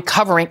is now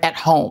recovering at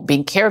home,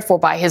 being cared for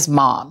by his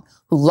mom,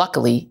 who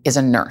luckily is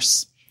a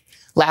nurse.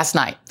 Last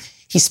night,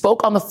 he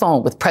spoke on the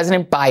phone with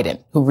President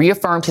Biden, who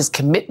reaffirmed his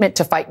commitment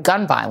to fight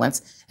gun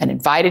violence and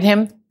invited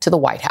him to the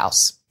White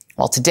House.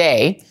 While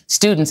today,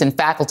 students and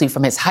faculty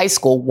from his high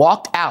school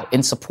walked out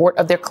in support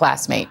of their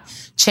classmate,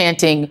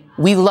 chanting,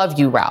 "We love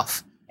you,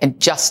 Ralph," and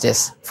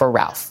 "Justice for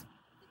Ralph."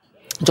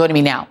 Joining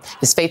me now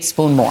is Faith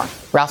Spoonmore,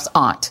 Ralph's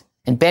aunt,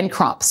 and Ben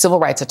Crump, civil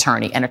rights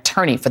attorney and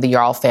attorney for the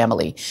Yarl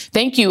family.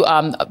 Thank you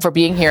for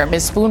being here.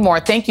 Ms.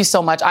 Spoonmore, thank you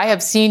so much. I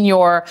have seen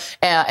your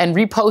and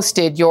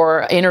reposted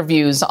your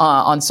interviews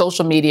on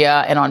social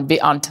media and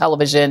on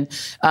television.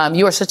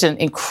 You are such an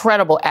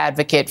incredible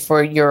advocate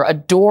for your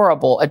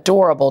adorable,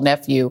 adorable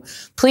nephew.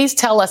 Please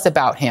tell us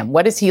about him.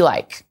 What is he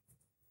like?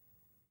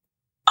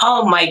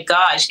 Oh, my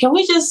gosh. Can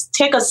we just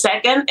take a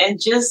second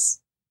and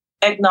just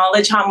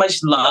acknowledge how much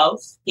love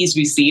he's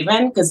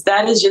receiving? Because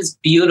that is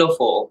just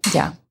beautiful.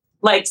 Yeah.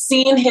 Like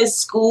seeing his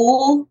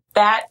school,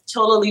 that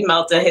totally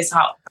melted his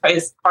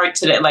heart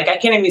today. Like I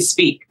can't even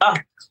speak.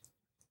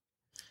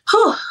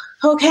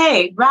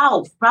 Okay,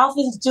 Ralph. Ralph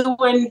is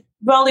doing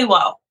really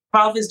well.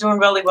 Ralph is doing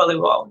really, really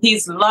well.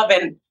 He's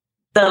loving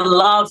the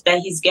love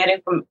that he's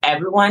getting from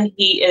everyone.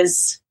 He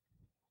is,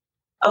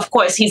 of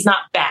course, he's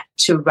not back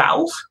to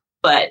Ralph,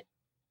 but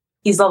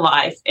he's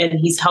alive and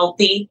he's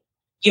healthy.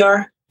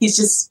 He's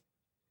just,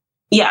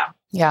 yeah.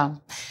 Yeah.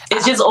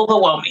 It's just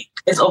overwhelming.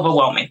 It's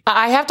overwhelming.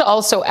 I have to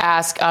also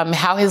ask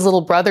how his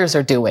little brothers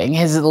are doing,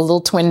 his little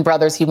twin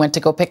brothers he went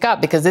to go pick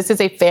up, because this is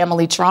a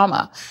family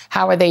trauma.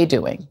 How are they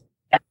doing?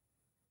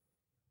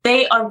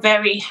 They are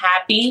very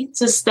happy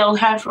to still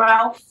have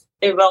Ralph.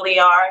 They really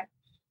are.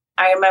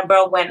 I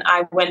remember when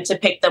I went to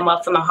pick them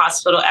up from the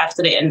hospital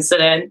after the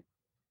incident,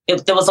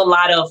 there was a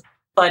lot of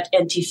but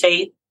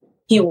anti-faith.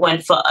 He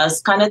went for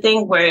us kind of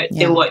thing where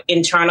they were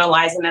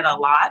internalizing it a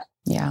lot.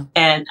 Yeah.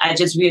 And I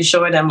just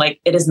reassured them,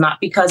 like, it is not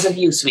because of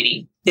you,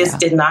 sweetie. This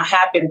did not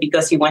happen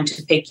because he went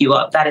to pick you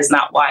up. That is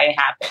not why it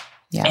happened.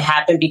 Yeah. It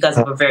happened because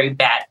of a very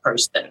bad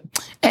person.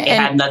 It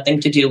had nothing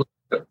to do with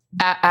you.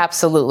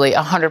 Absolutely,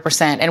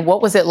 100%. And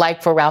what was it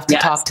like for Ralph to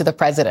talk to the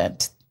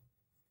president?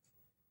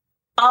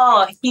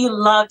 Oh, he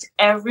loved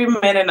every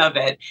minute of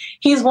it.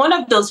 He's one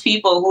of those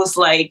people who's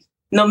like,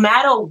 no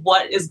matter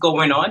what is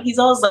going on, he's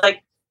always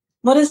like,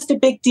 what is the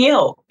big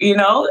deal? You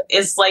know,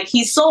 it's like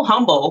he's so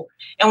humble.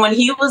 And when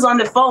he was on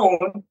the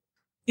phone,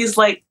 he's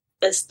like,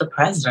 it's the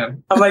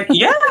president. I'm like,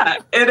 yeah,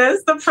 it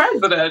is the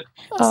president.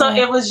 So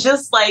it was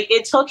just like,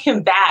 it took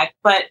him back,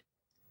 but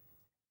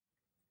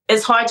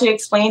it's hard to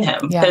explain him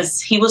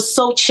because he was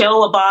so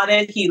chill about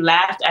it. He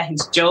laughed at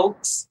his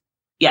jokes.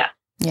 Yeah.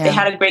 They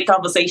had a great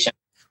conversation.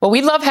 Well,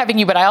 we love having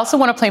you, but I also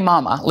want to play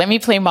Mama. Let me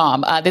play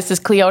Mom. This is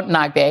Cleo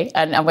Nagbe,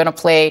 and I'm going to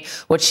play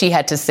what she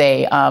had to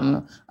say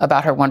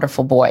about her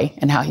wonderful boy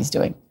and how he's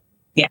doing.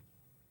 Yeah.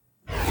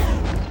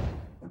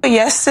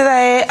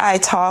 Yesterday, I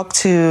talked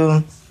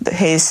to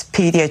his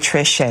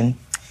pediatrician,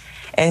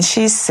 and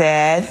she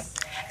said,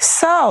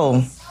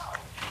 so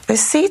the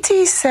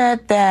CT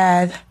said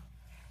that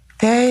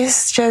there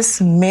is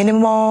just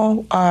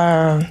minimal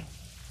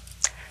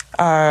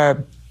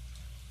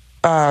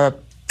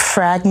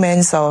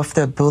fragments of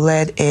the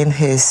bullet in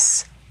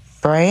his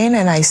brain.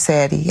 And I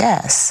said,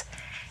 yes.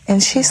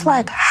 And she's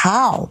like,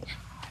 how?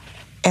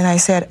 And I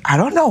said, I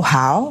don't know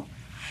how.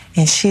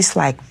 And she's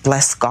like,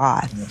 bless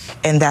God.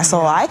 And that's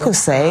all I could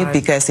say,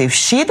 because if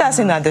she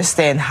doesn't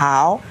understand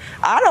how,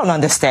 I don't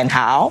understand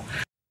how.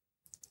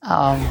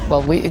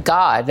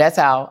 God, that's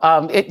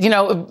how.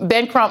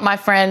 Ben Crump, my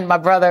friend, my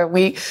brother,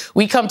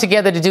 we come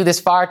together to do this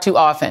far too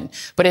often.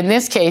 But in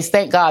this case,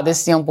 thank God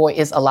this young boy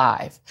is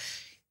alive.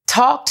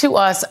 Talk to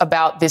us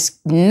about this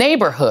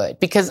neighborhood,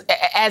 because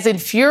as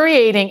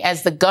infuriating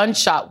as the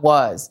gunshot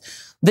was,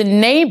 the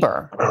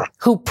neighbor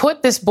who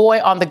put this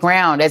boy on the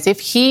ground as if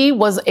he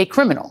was a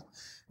criminal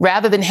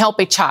rather than help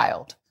a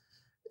child.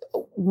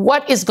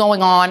 What is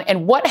going on,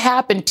 and what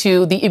happened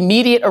to the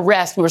immediate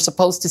arrest we were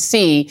supposed to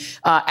see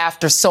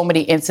after so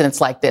many incidents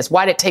like this?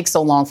 Why did it take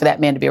so long for that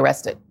man to be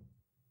arrested?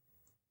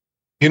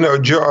 You know,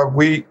 Joe,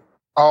 we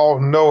all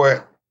know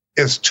it.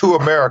 It's two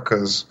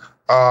Americas.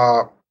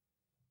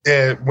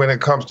 And when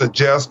it comes to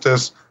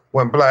justice,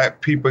 when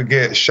Black people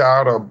get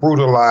shot or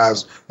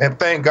brutalized. And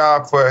thank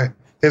God for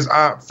his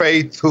Aunt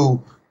Faith,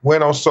 who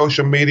went on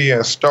social media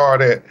and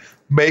started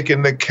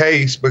making the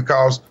case,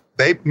 because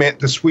they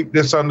meant to sweep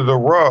this under the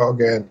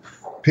rug. And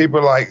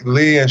people like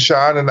Lee and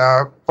Sean and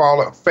I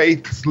followed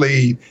Faith's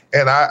lead.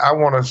 And I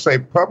want to say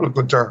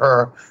publicly to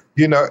her,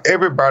 you know,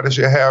 everybody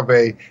should have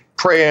a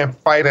praying,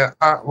 fighting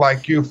aunt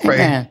like you,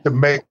 Faith, to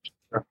make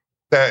sure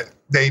that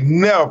they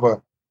never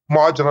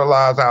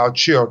marginalize our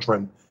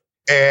children.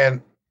 And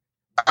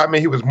I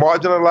mean, he was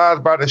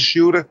marginalized by the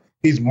shooter.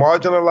 He's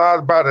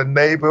marginalized by the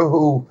neighbor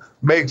who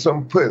makes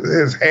him put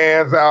his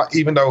hands out,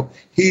 even though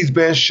he's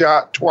been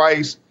shot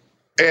twice.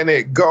 And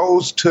it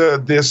goes to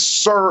this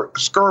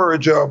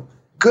scourge of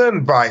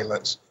gun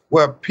violence,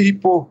 where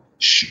people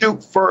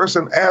shoot first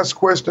and ask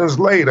questions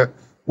later.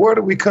 What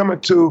are we coming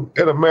to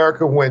in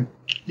America when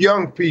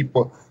young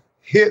people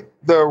hit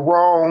the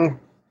wrong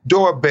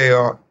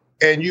doorbell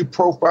and you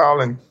profile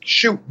and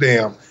shoot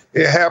them?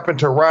 It happened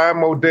to Ryan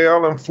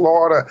Modell in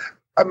Florida.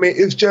 I mean,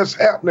 it's just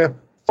happening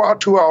far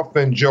too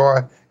often, Joy.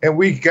 And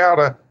we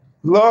gotta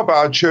love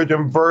our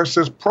children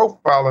versus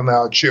profiling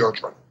our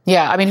children.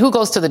 Yeah, I mean, who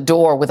goes to the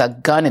door with a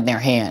gun in their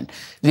hand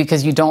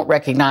because you don't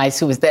recognize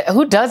who is that?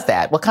 Who does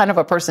that? What kind of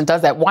a person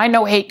does that? Why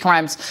no hate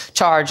crimes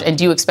charge? And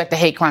do you expect a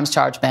hate crimes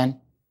charge, Ben?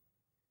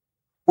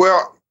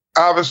 Well,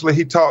 obviously,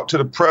 he talked to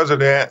the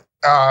president.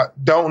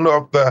 Don't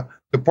know if the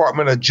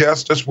Department of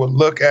Justice will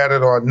look at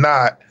it or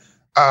not.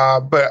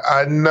 But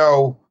I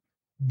know,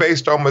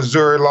 based on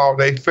Missouri law,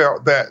 they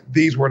felt that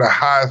these were the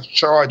highest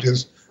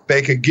charges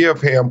they could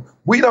give him.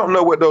 We don't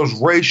know what those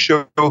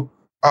racial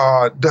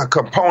the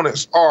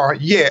components are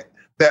yet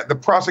that the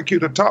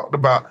prosecutor talked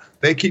about.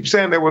 They keep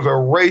saying there was a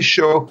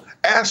racial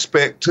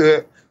aspect to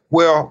it.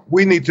 Well,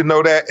 we need to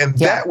know that, and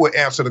that would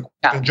answer the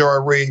question, Joy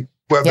Reid,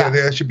 whether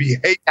there should be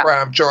hate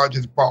crime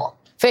charges brought.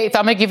 Faith,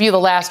 I'm going to give you the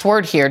last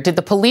word here. Did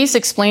the police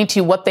explain to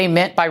you what they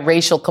meant by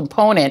racial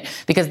component?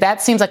 Because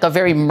that seems like a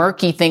very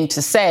murky thing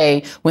to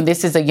say when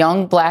this is a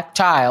young Black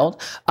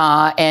child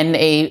and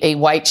a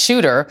white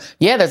shooter.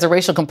 Yeah, there's a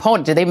racial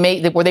component.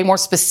 Were they more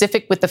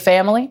specific with the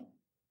family?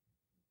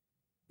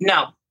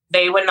 No,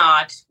 they were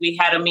not. We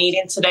had a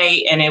meeting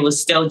today and it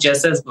was still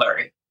just as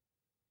blurry.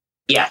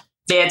 Yeah,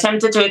 they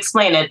attempted to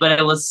explain it, but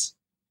it was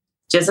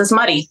just as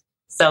muddy.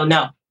 So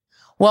no.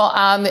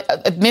 Well,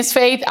 Miss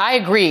Faith, I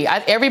agree.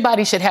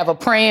 Everybody should have a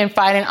praying,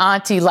 fighting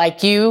auntie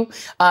like you.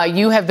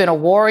 You have been a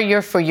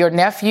warrior for your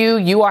nephew.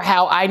 You are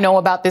how I know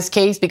about this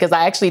case, because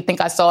I actually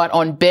think I saw it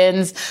on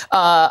Ben's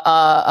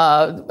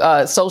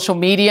social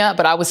media,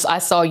 but I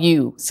saw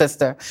you,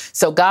 sister.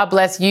 So God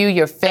bless you,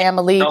 your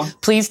family.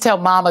 Please tell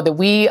Mama that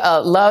we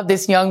love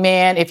this young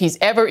man. If he's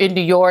ever in New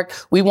York,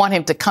 we want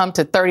him to come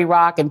to 30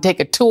 Rock and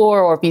take a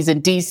tour, or if he's in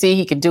D.C.,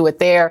 he can do it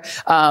there.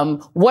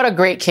 What a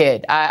great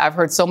kid. I've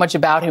heard so much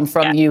about him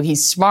from you.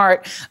 He's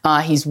smart,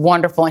 he's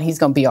wonderful, and he's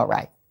going to be all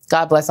right.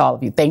 God bless all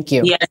of you. Thank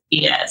you.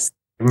 Yes.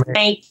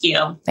 Thank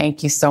you.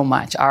 Thank you so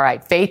much. All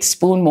right. Faith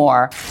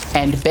Spoonmore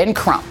and Ben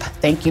Crump.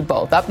 Thank you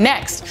both. Up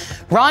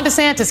next, Ron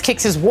DeSantis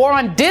kicks his war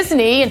on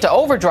Disney into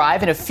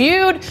overdrive in a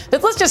feud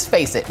that, let's just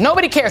face it,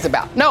 nobody cares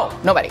about. No,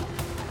 nobody.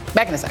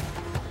 Back in a second.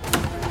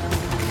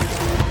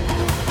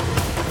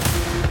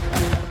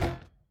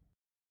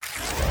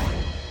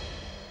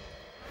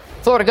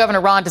 Florida Governor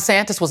Ron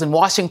DeSantis was in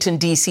Washington,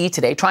 D.C.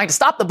 today trying to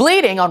stop the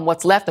bleeding on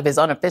what's left of his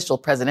unofficial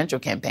presidential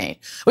campaign,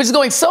 which is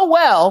going so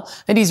well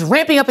that he's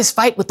ramping up his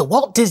fight with the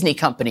Walt Disney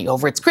Company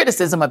over its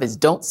criticism of his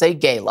Don't Say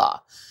Gay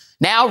law.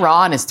 Now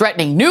Ron is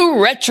threatening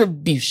new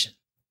retribution.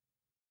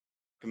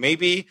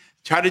 Maybe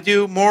try to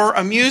do more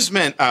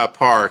amusement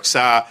parks.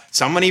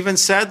 Someone even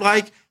said,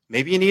 like,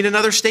 maybe you need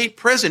another state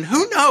prison.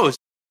 Who knows?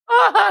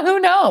 Who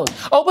knows?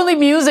 Openly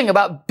musing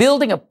about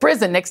building a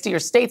prison next to your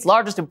state's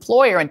largest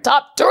employer and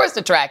top tourist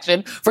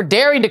attraction for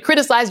daring to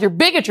criticize your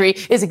bigotry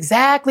is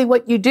exactly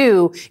what you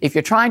do if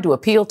you're trying to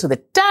appeal to the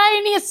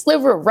tiniest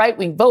sliver of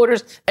right-wing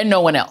voters and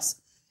no one else.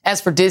 As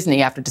for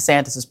Disney, after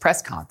DeSantis'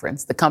 press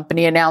conference, the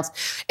company announced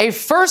a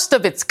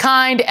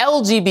first-of-its-kind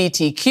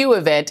LGBTQ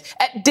event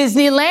at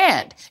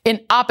Disneyland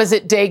in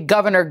opposite-day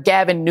Governor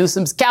Gavin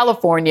Newsom's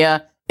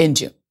California in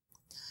June.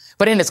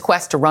 But in its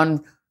quest to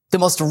run the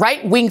most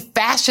right-wing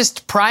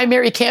fascist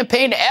primary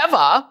campaign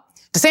ever,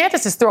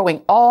 DeSantis is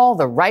throwing all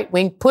the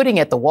right-wing pudding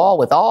at the wall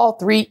with all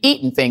three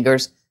eaten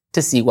fingers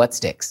to see what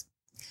sticks.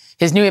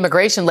 His new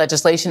immigration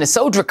legislation is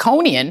so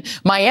draconian,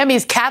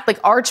 Miami's Catholic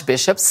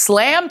archbishop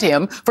slammed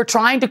him for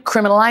trying to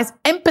criminalize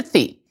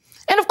empathy.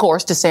 And of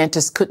course,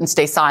 DeSantis couldn't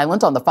stay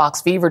silent on the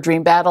Fox fever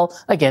dream battle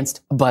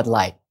against Bud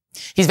Light.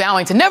 He's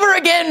vowing to never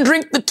again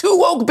drink the too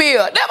woke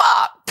beer.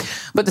 Never!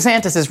 But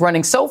DeSantis is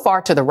running so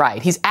far to the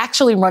right, he's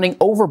actually running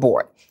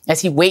overboard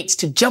as he waits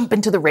to jump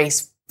into the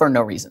race for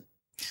no reason.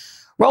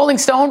 Rolling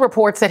Stone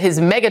reports that his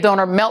mega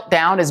donor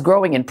meltdown is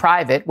growing in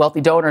private,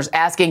 wealthy donors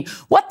asking,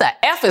 what the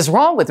F is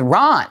wrong with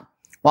Ron?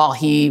 While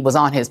he was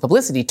on his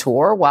publicity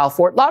tour, while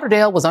Fort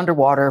Lauderdale was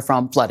underwater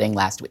from flooding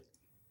last week.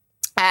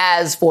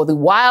 As for the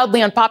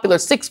wildly unpopular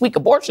 6-week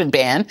abortion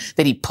ban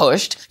that he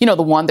pushed, the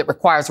one that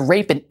requires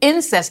rape and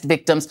incest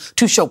victims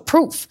to show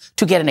proof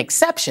to get an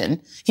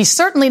exception, he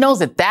certainly knows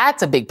that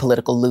that's a big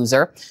political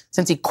loser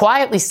since he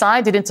quietly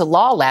signed it into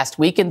law last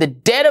week in the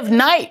dead of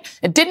night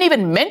and didn't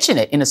even mention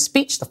it in a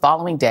speech the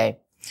following day.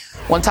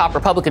 One top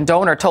Republican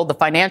donor told the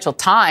Financial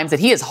Times that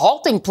he is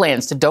halting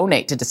plans to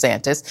donate to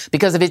DeSantis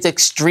because of his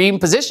extreme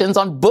positions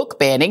on book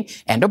banning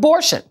and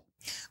abortion.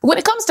 But when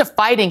it comes to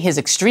fighting his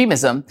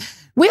extremism,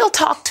 we'll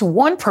talk to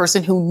one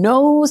person who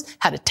knows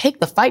how to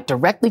take the fight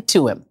directly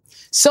to him.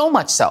 So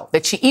much so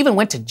that she even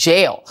went to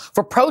jail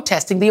for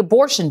protesting the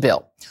abortion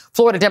bill.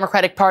 Florida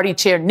Democratic Party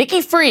Chair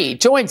Nikki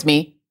Reid joins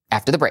me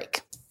after the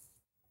break.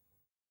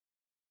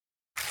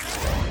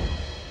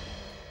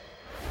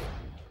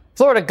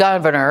 Florida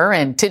governor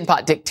and tin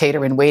pot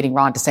dictator in waiting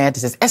Ron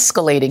DeSantis is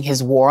escalating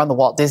his war on the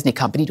Walt Disney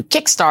Company to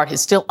kickstart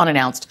his still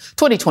unannounced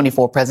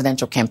 2024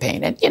 presidential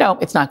campaign. And,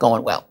 it's not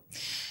going well.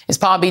 His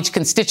Palm Beach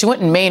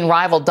constituent and main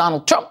rival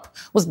Donald Trump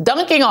was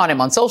dunking on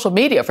him on social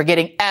media for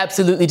getting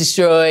absolutely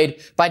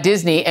destroyed by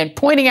Disney and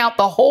pointing out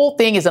the whole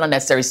thing is an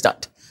unnecessary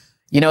stunt.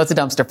 It's a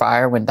dumpster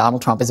fire when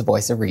Donald Trump is a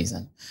voice of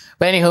reason.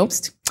 But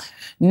anywho,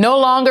 no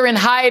longer in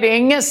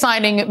hiding,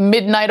 signing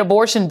midnight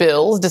abortion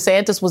bills,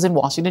 DeSantis was in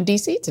Washington,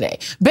 D.C. today,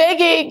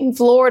 begging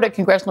Florida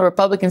congressional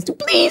Republicans to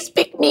please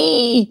pick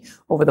me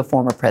over the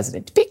former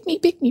president. Pick me,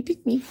 pick me,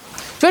 pick me.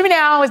 Joining me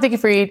now is Nikki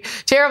Reid,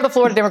 chair of the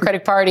Florida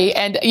Democratic Party.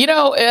 And,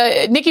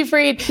 Nikki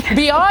Reid,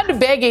 beyond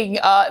begging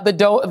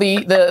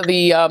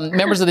the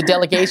members of the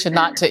delegation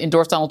not to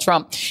endorse Donald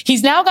Trump,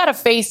 he's now got to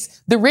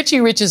face the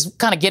Richie Riches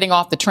kind of getting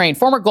off the train.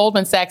 Former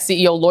Goldman Sachs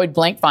CEO Lloyd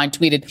Blankfein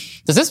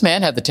tweeted, does this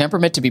man have the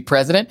temperament to be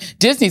president?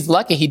 Disney's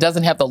lucky he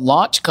doesn't have the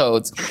launch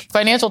codes.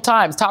 Financial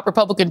Times top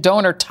Republican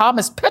donor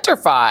Thomas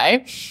Peterfy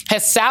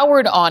has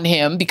soured on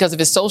him because of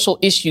his social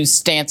issues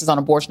stances on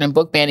abortion and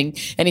book banning.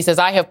 And he says,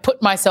 I have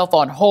put myself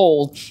on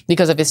hold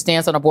because of his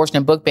stance on abortion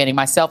and book banning.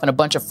 Myself and a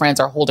bunch of friends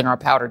are holding our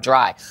powder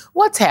dry.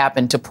 What's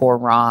happened to poor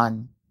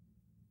Ron?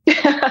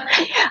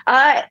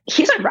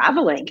 He's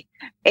unraveling.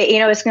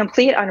 It's a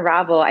complete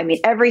unravel. I mean,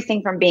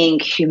 everything from being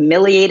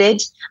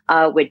humiliated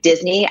with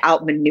Disney,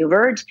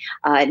 outmaneuvered.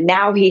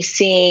 Now he's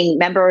seeing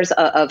members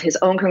of his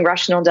own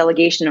congressional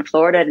delegation in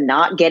Florida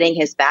not getting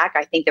his back.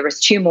 I think there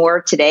was 2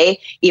 more today,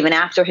 even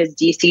after his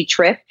D.C.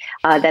 trip,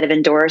 that have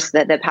endorsed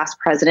the past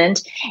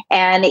president.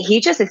 And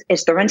he just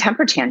is throwing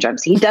temper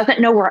tantrums. He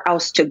doesn't know where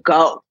else to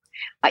go.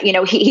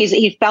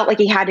 He felt like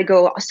he had to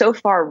go so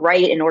far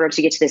right in order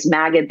to get to this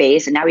MAGA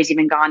base. And now he's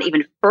even gone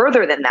even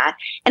further than that.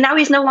 And now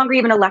he's no longer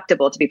even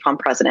electable to become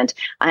president.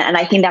 And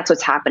I think that's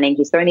what's happening.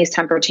 He's throwing these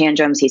temper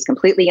tantrums. He's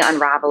completely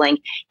unraveling.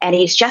 And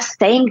he's just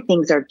saying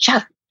things are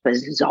just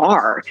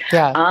bizarre.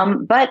 Yeah.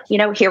 But,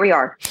 here we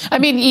are. I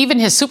mean, even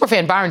his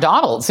superfan, Byron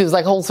Donalds, who's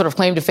like whole sort of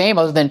claim to fame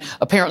other than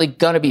apparently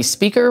going to be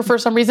speaker for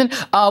some reason,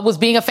 was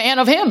being a fan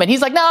of him. And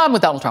he's like, no, I'm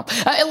with Donald Trump.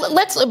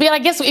 I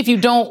guess if you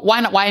don't,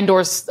 why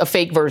endorse a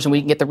fake version?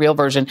 We can get the real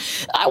version.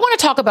 I want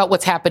to talk about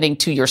what's happening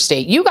to your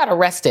state. You got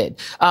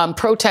arrested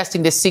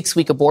protesting this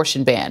 6-week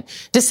abortion ban.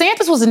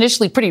 DeSantis was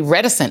initially pretty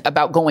reticent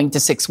about going to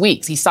 6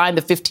 weeks. He signed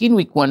the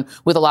 15-week one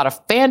with a lot of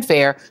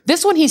fanfare.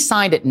 This one he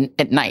signed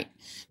at night.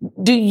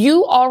 Do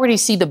you already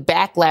see the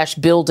backlash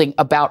building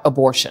about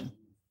abortion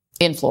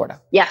in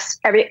Florida? Yes,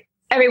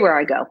 everywhere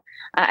I go.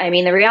 I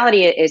mean, the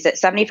reality is that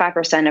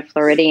 75% of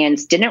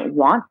Floridians didn't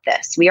want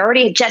this. We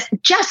already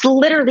just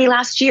literally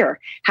last year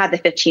had the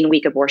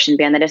 15-week abortion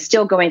ban that is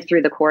still going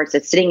through the courts.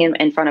 It's sitting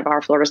in front of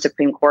our Florida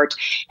Supreme Court.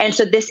 And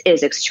so this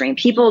is extreme.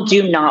 People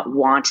do not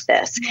want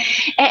this.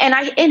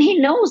 And he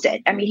knows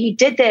it. I mean, he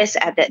did this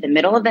at the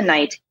middle of the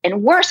night.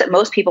 And worse, that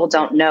most people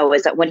don't know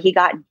is that when he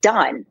got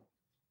done,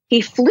 He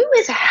flew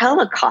his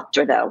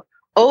helicopter, though,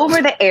 over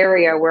the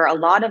area where a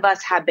lot of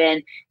us have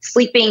been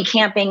sleeping,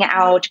 camping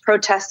out,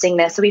 protesting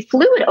this. So he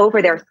flew it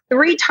over there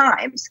 3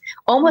 times,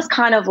 almost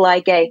kind of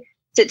like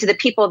to the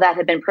people that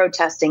have been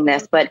protesting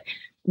this. But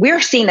we're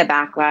seeing the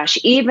backlash.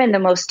 Even the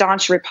most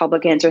staunch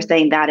Republicans are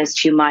saying that is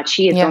too much.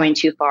 He is going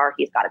too far.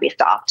 He's got to be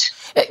stopped.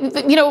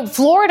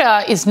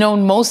 Florida is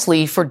known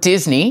mostly for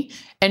Disney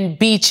and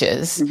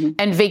beaches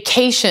and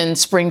vacation,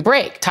 spring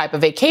break type of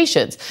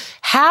vacations.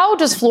 How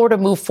does Florida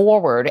move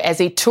forward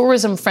as a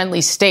tourism-friendly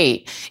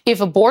state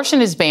if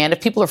abortion is banned, if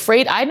people are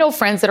afraid? I know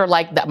friends that are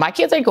like that. My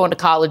kids ain't going to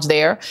college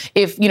there.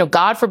 If,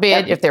 God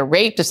forbid, if they're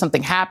raped, if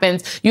something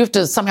happens, you have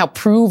to somehow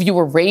prove you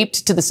were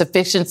raped to the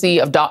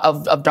sufficiency of Don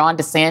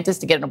DeSantis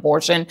to get an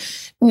abortion.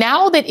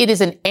 Now that it is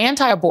an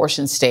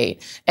anti-abortion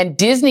state and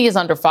Disney is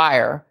under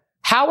fire,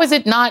 how is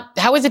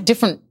it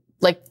different,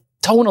 like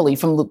tonally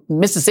from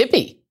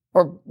Mississippi?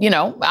 Or,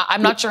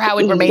 I'm not sure how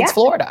it remains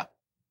Florida.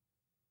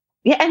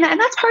 Yeah, and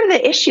that's part of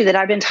the issue that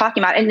I've been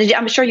talking about. And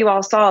I'm sure you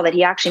all saw that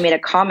he actually made a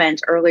comment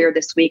earlier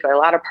this week, or a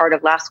latter part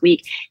of last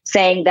week,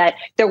 saying that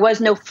there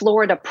was no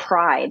Florida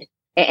pride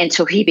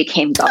until he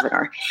became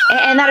governor.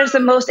 And that is the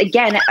most,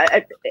 again,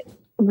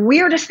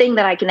 weirdest thing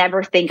that I can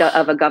ever think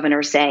of a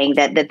governor saying,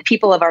 that the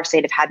people of our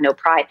state have had no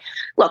pride.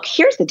 Look,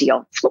 here's the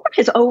deal. Florida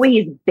has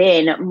always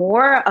been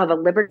more of a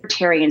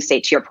libertarian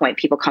state, to your point.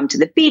 People come to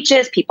the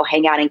beaches, people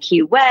hang out in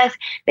Key West,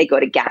 they go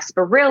to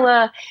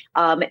Gasparilla,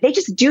 they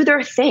just do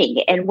their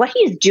thing. And what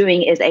he's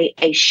doing is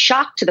a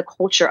shock to the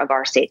culture of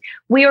our state.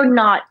 We are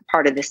not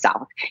part of the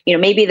South.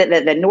 Maybe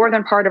the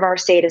northern part of our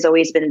state has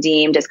always been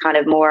deemed as kind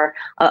of more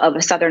of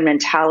a Southern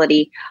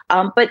mentality.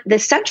 But the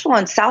central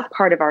and south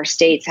part of our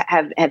states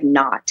have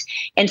not.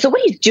 And so what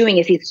he's doing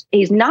is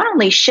he's not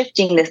only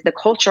shifting the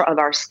culture of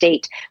our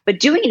state, but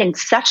doing it in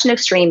such an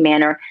extreme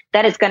manner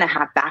that it's going to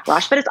have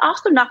backlash. But it's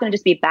also not going to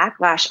just be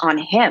backlash on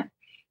him.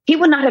 He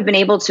would not have been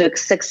able to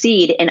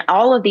succeed in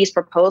all of these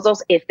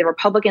proposals if the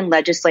Republican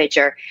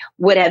legislature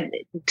would have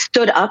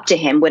stood up to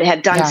him, would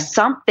have done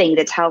something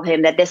to tell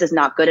him that this is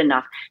not good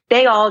enough.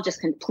 They all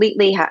just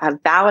completely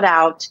have bowed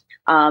out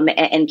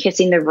and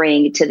kissing the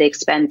ring to the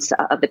expense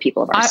of the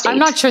people of our state. I'm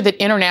not sure that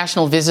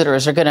international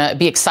visitors are going to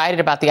be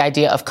excited about the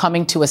idea of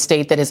coming to a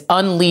state that has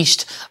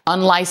unleashed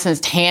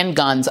unlicensed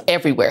handguns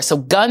everywhere. So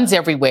guns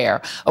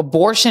everywhere.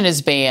 Abortion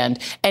is banned.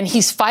 And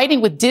he's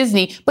fighting with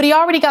Disney, but he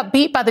already got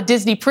beat by the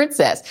Disney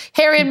princess.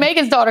 Harry and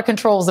Meghan's daughter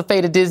controls the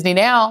fate of Disney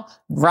now.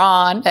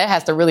 Ron, that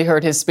has to really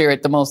hurt his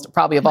spirit the most,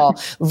 probably of all.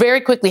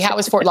 Very quickly, how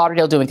is Fort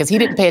Lauderdale doing? Because he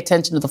didn't pay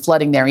attention to the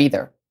flooding there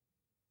either.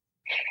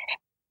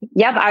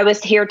 Yep, I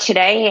was here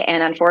today,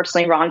 and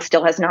unfortunately, Ron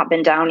still has not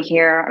been down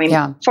here. I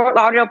mean, Fort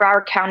Lauderdale,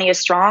 Broward County is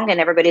strong, and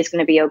everybody's going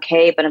to be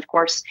okay. But of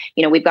course,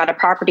 we've got a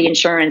property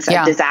insurance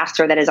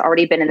disaster that has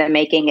already been in the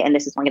making, and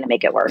this is only going to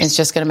make it worse. It's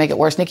just going to make it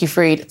worse. Nikki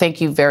Fried, thank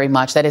you very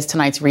much. That is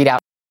tonight's ReidOut.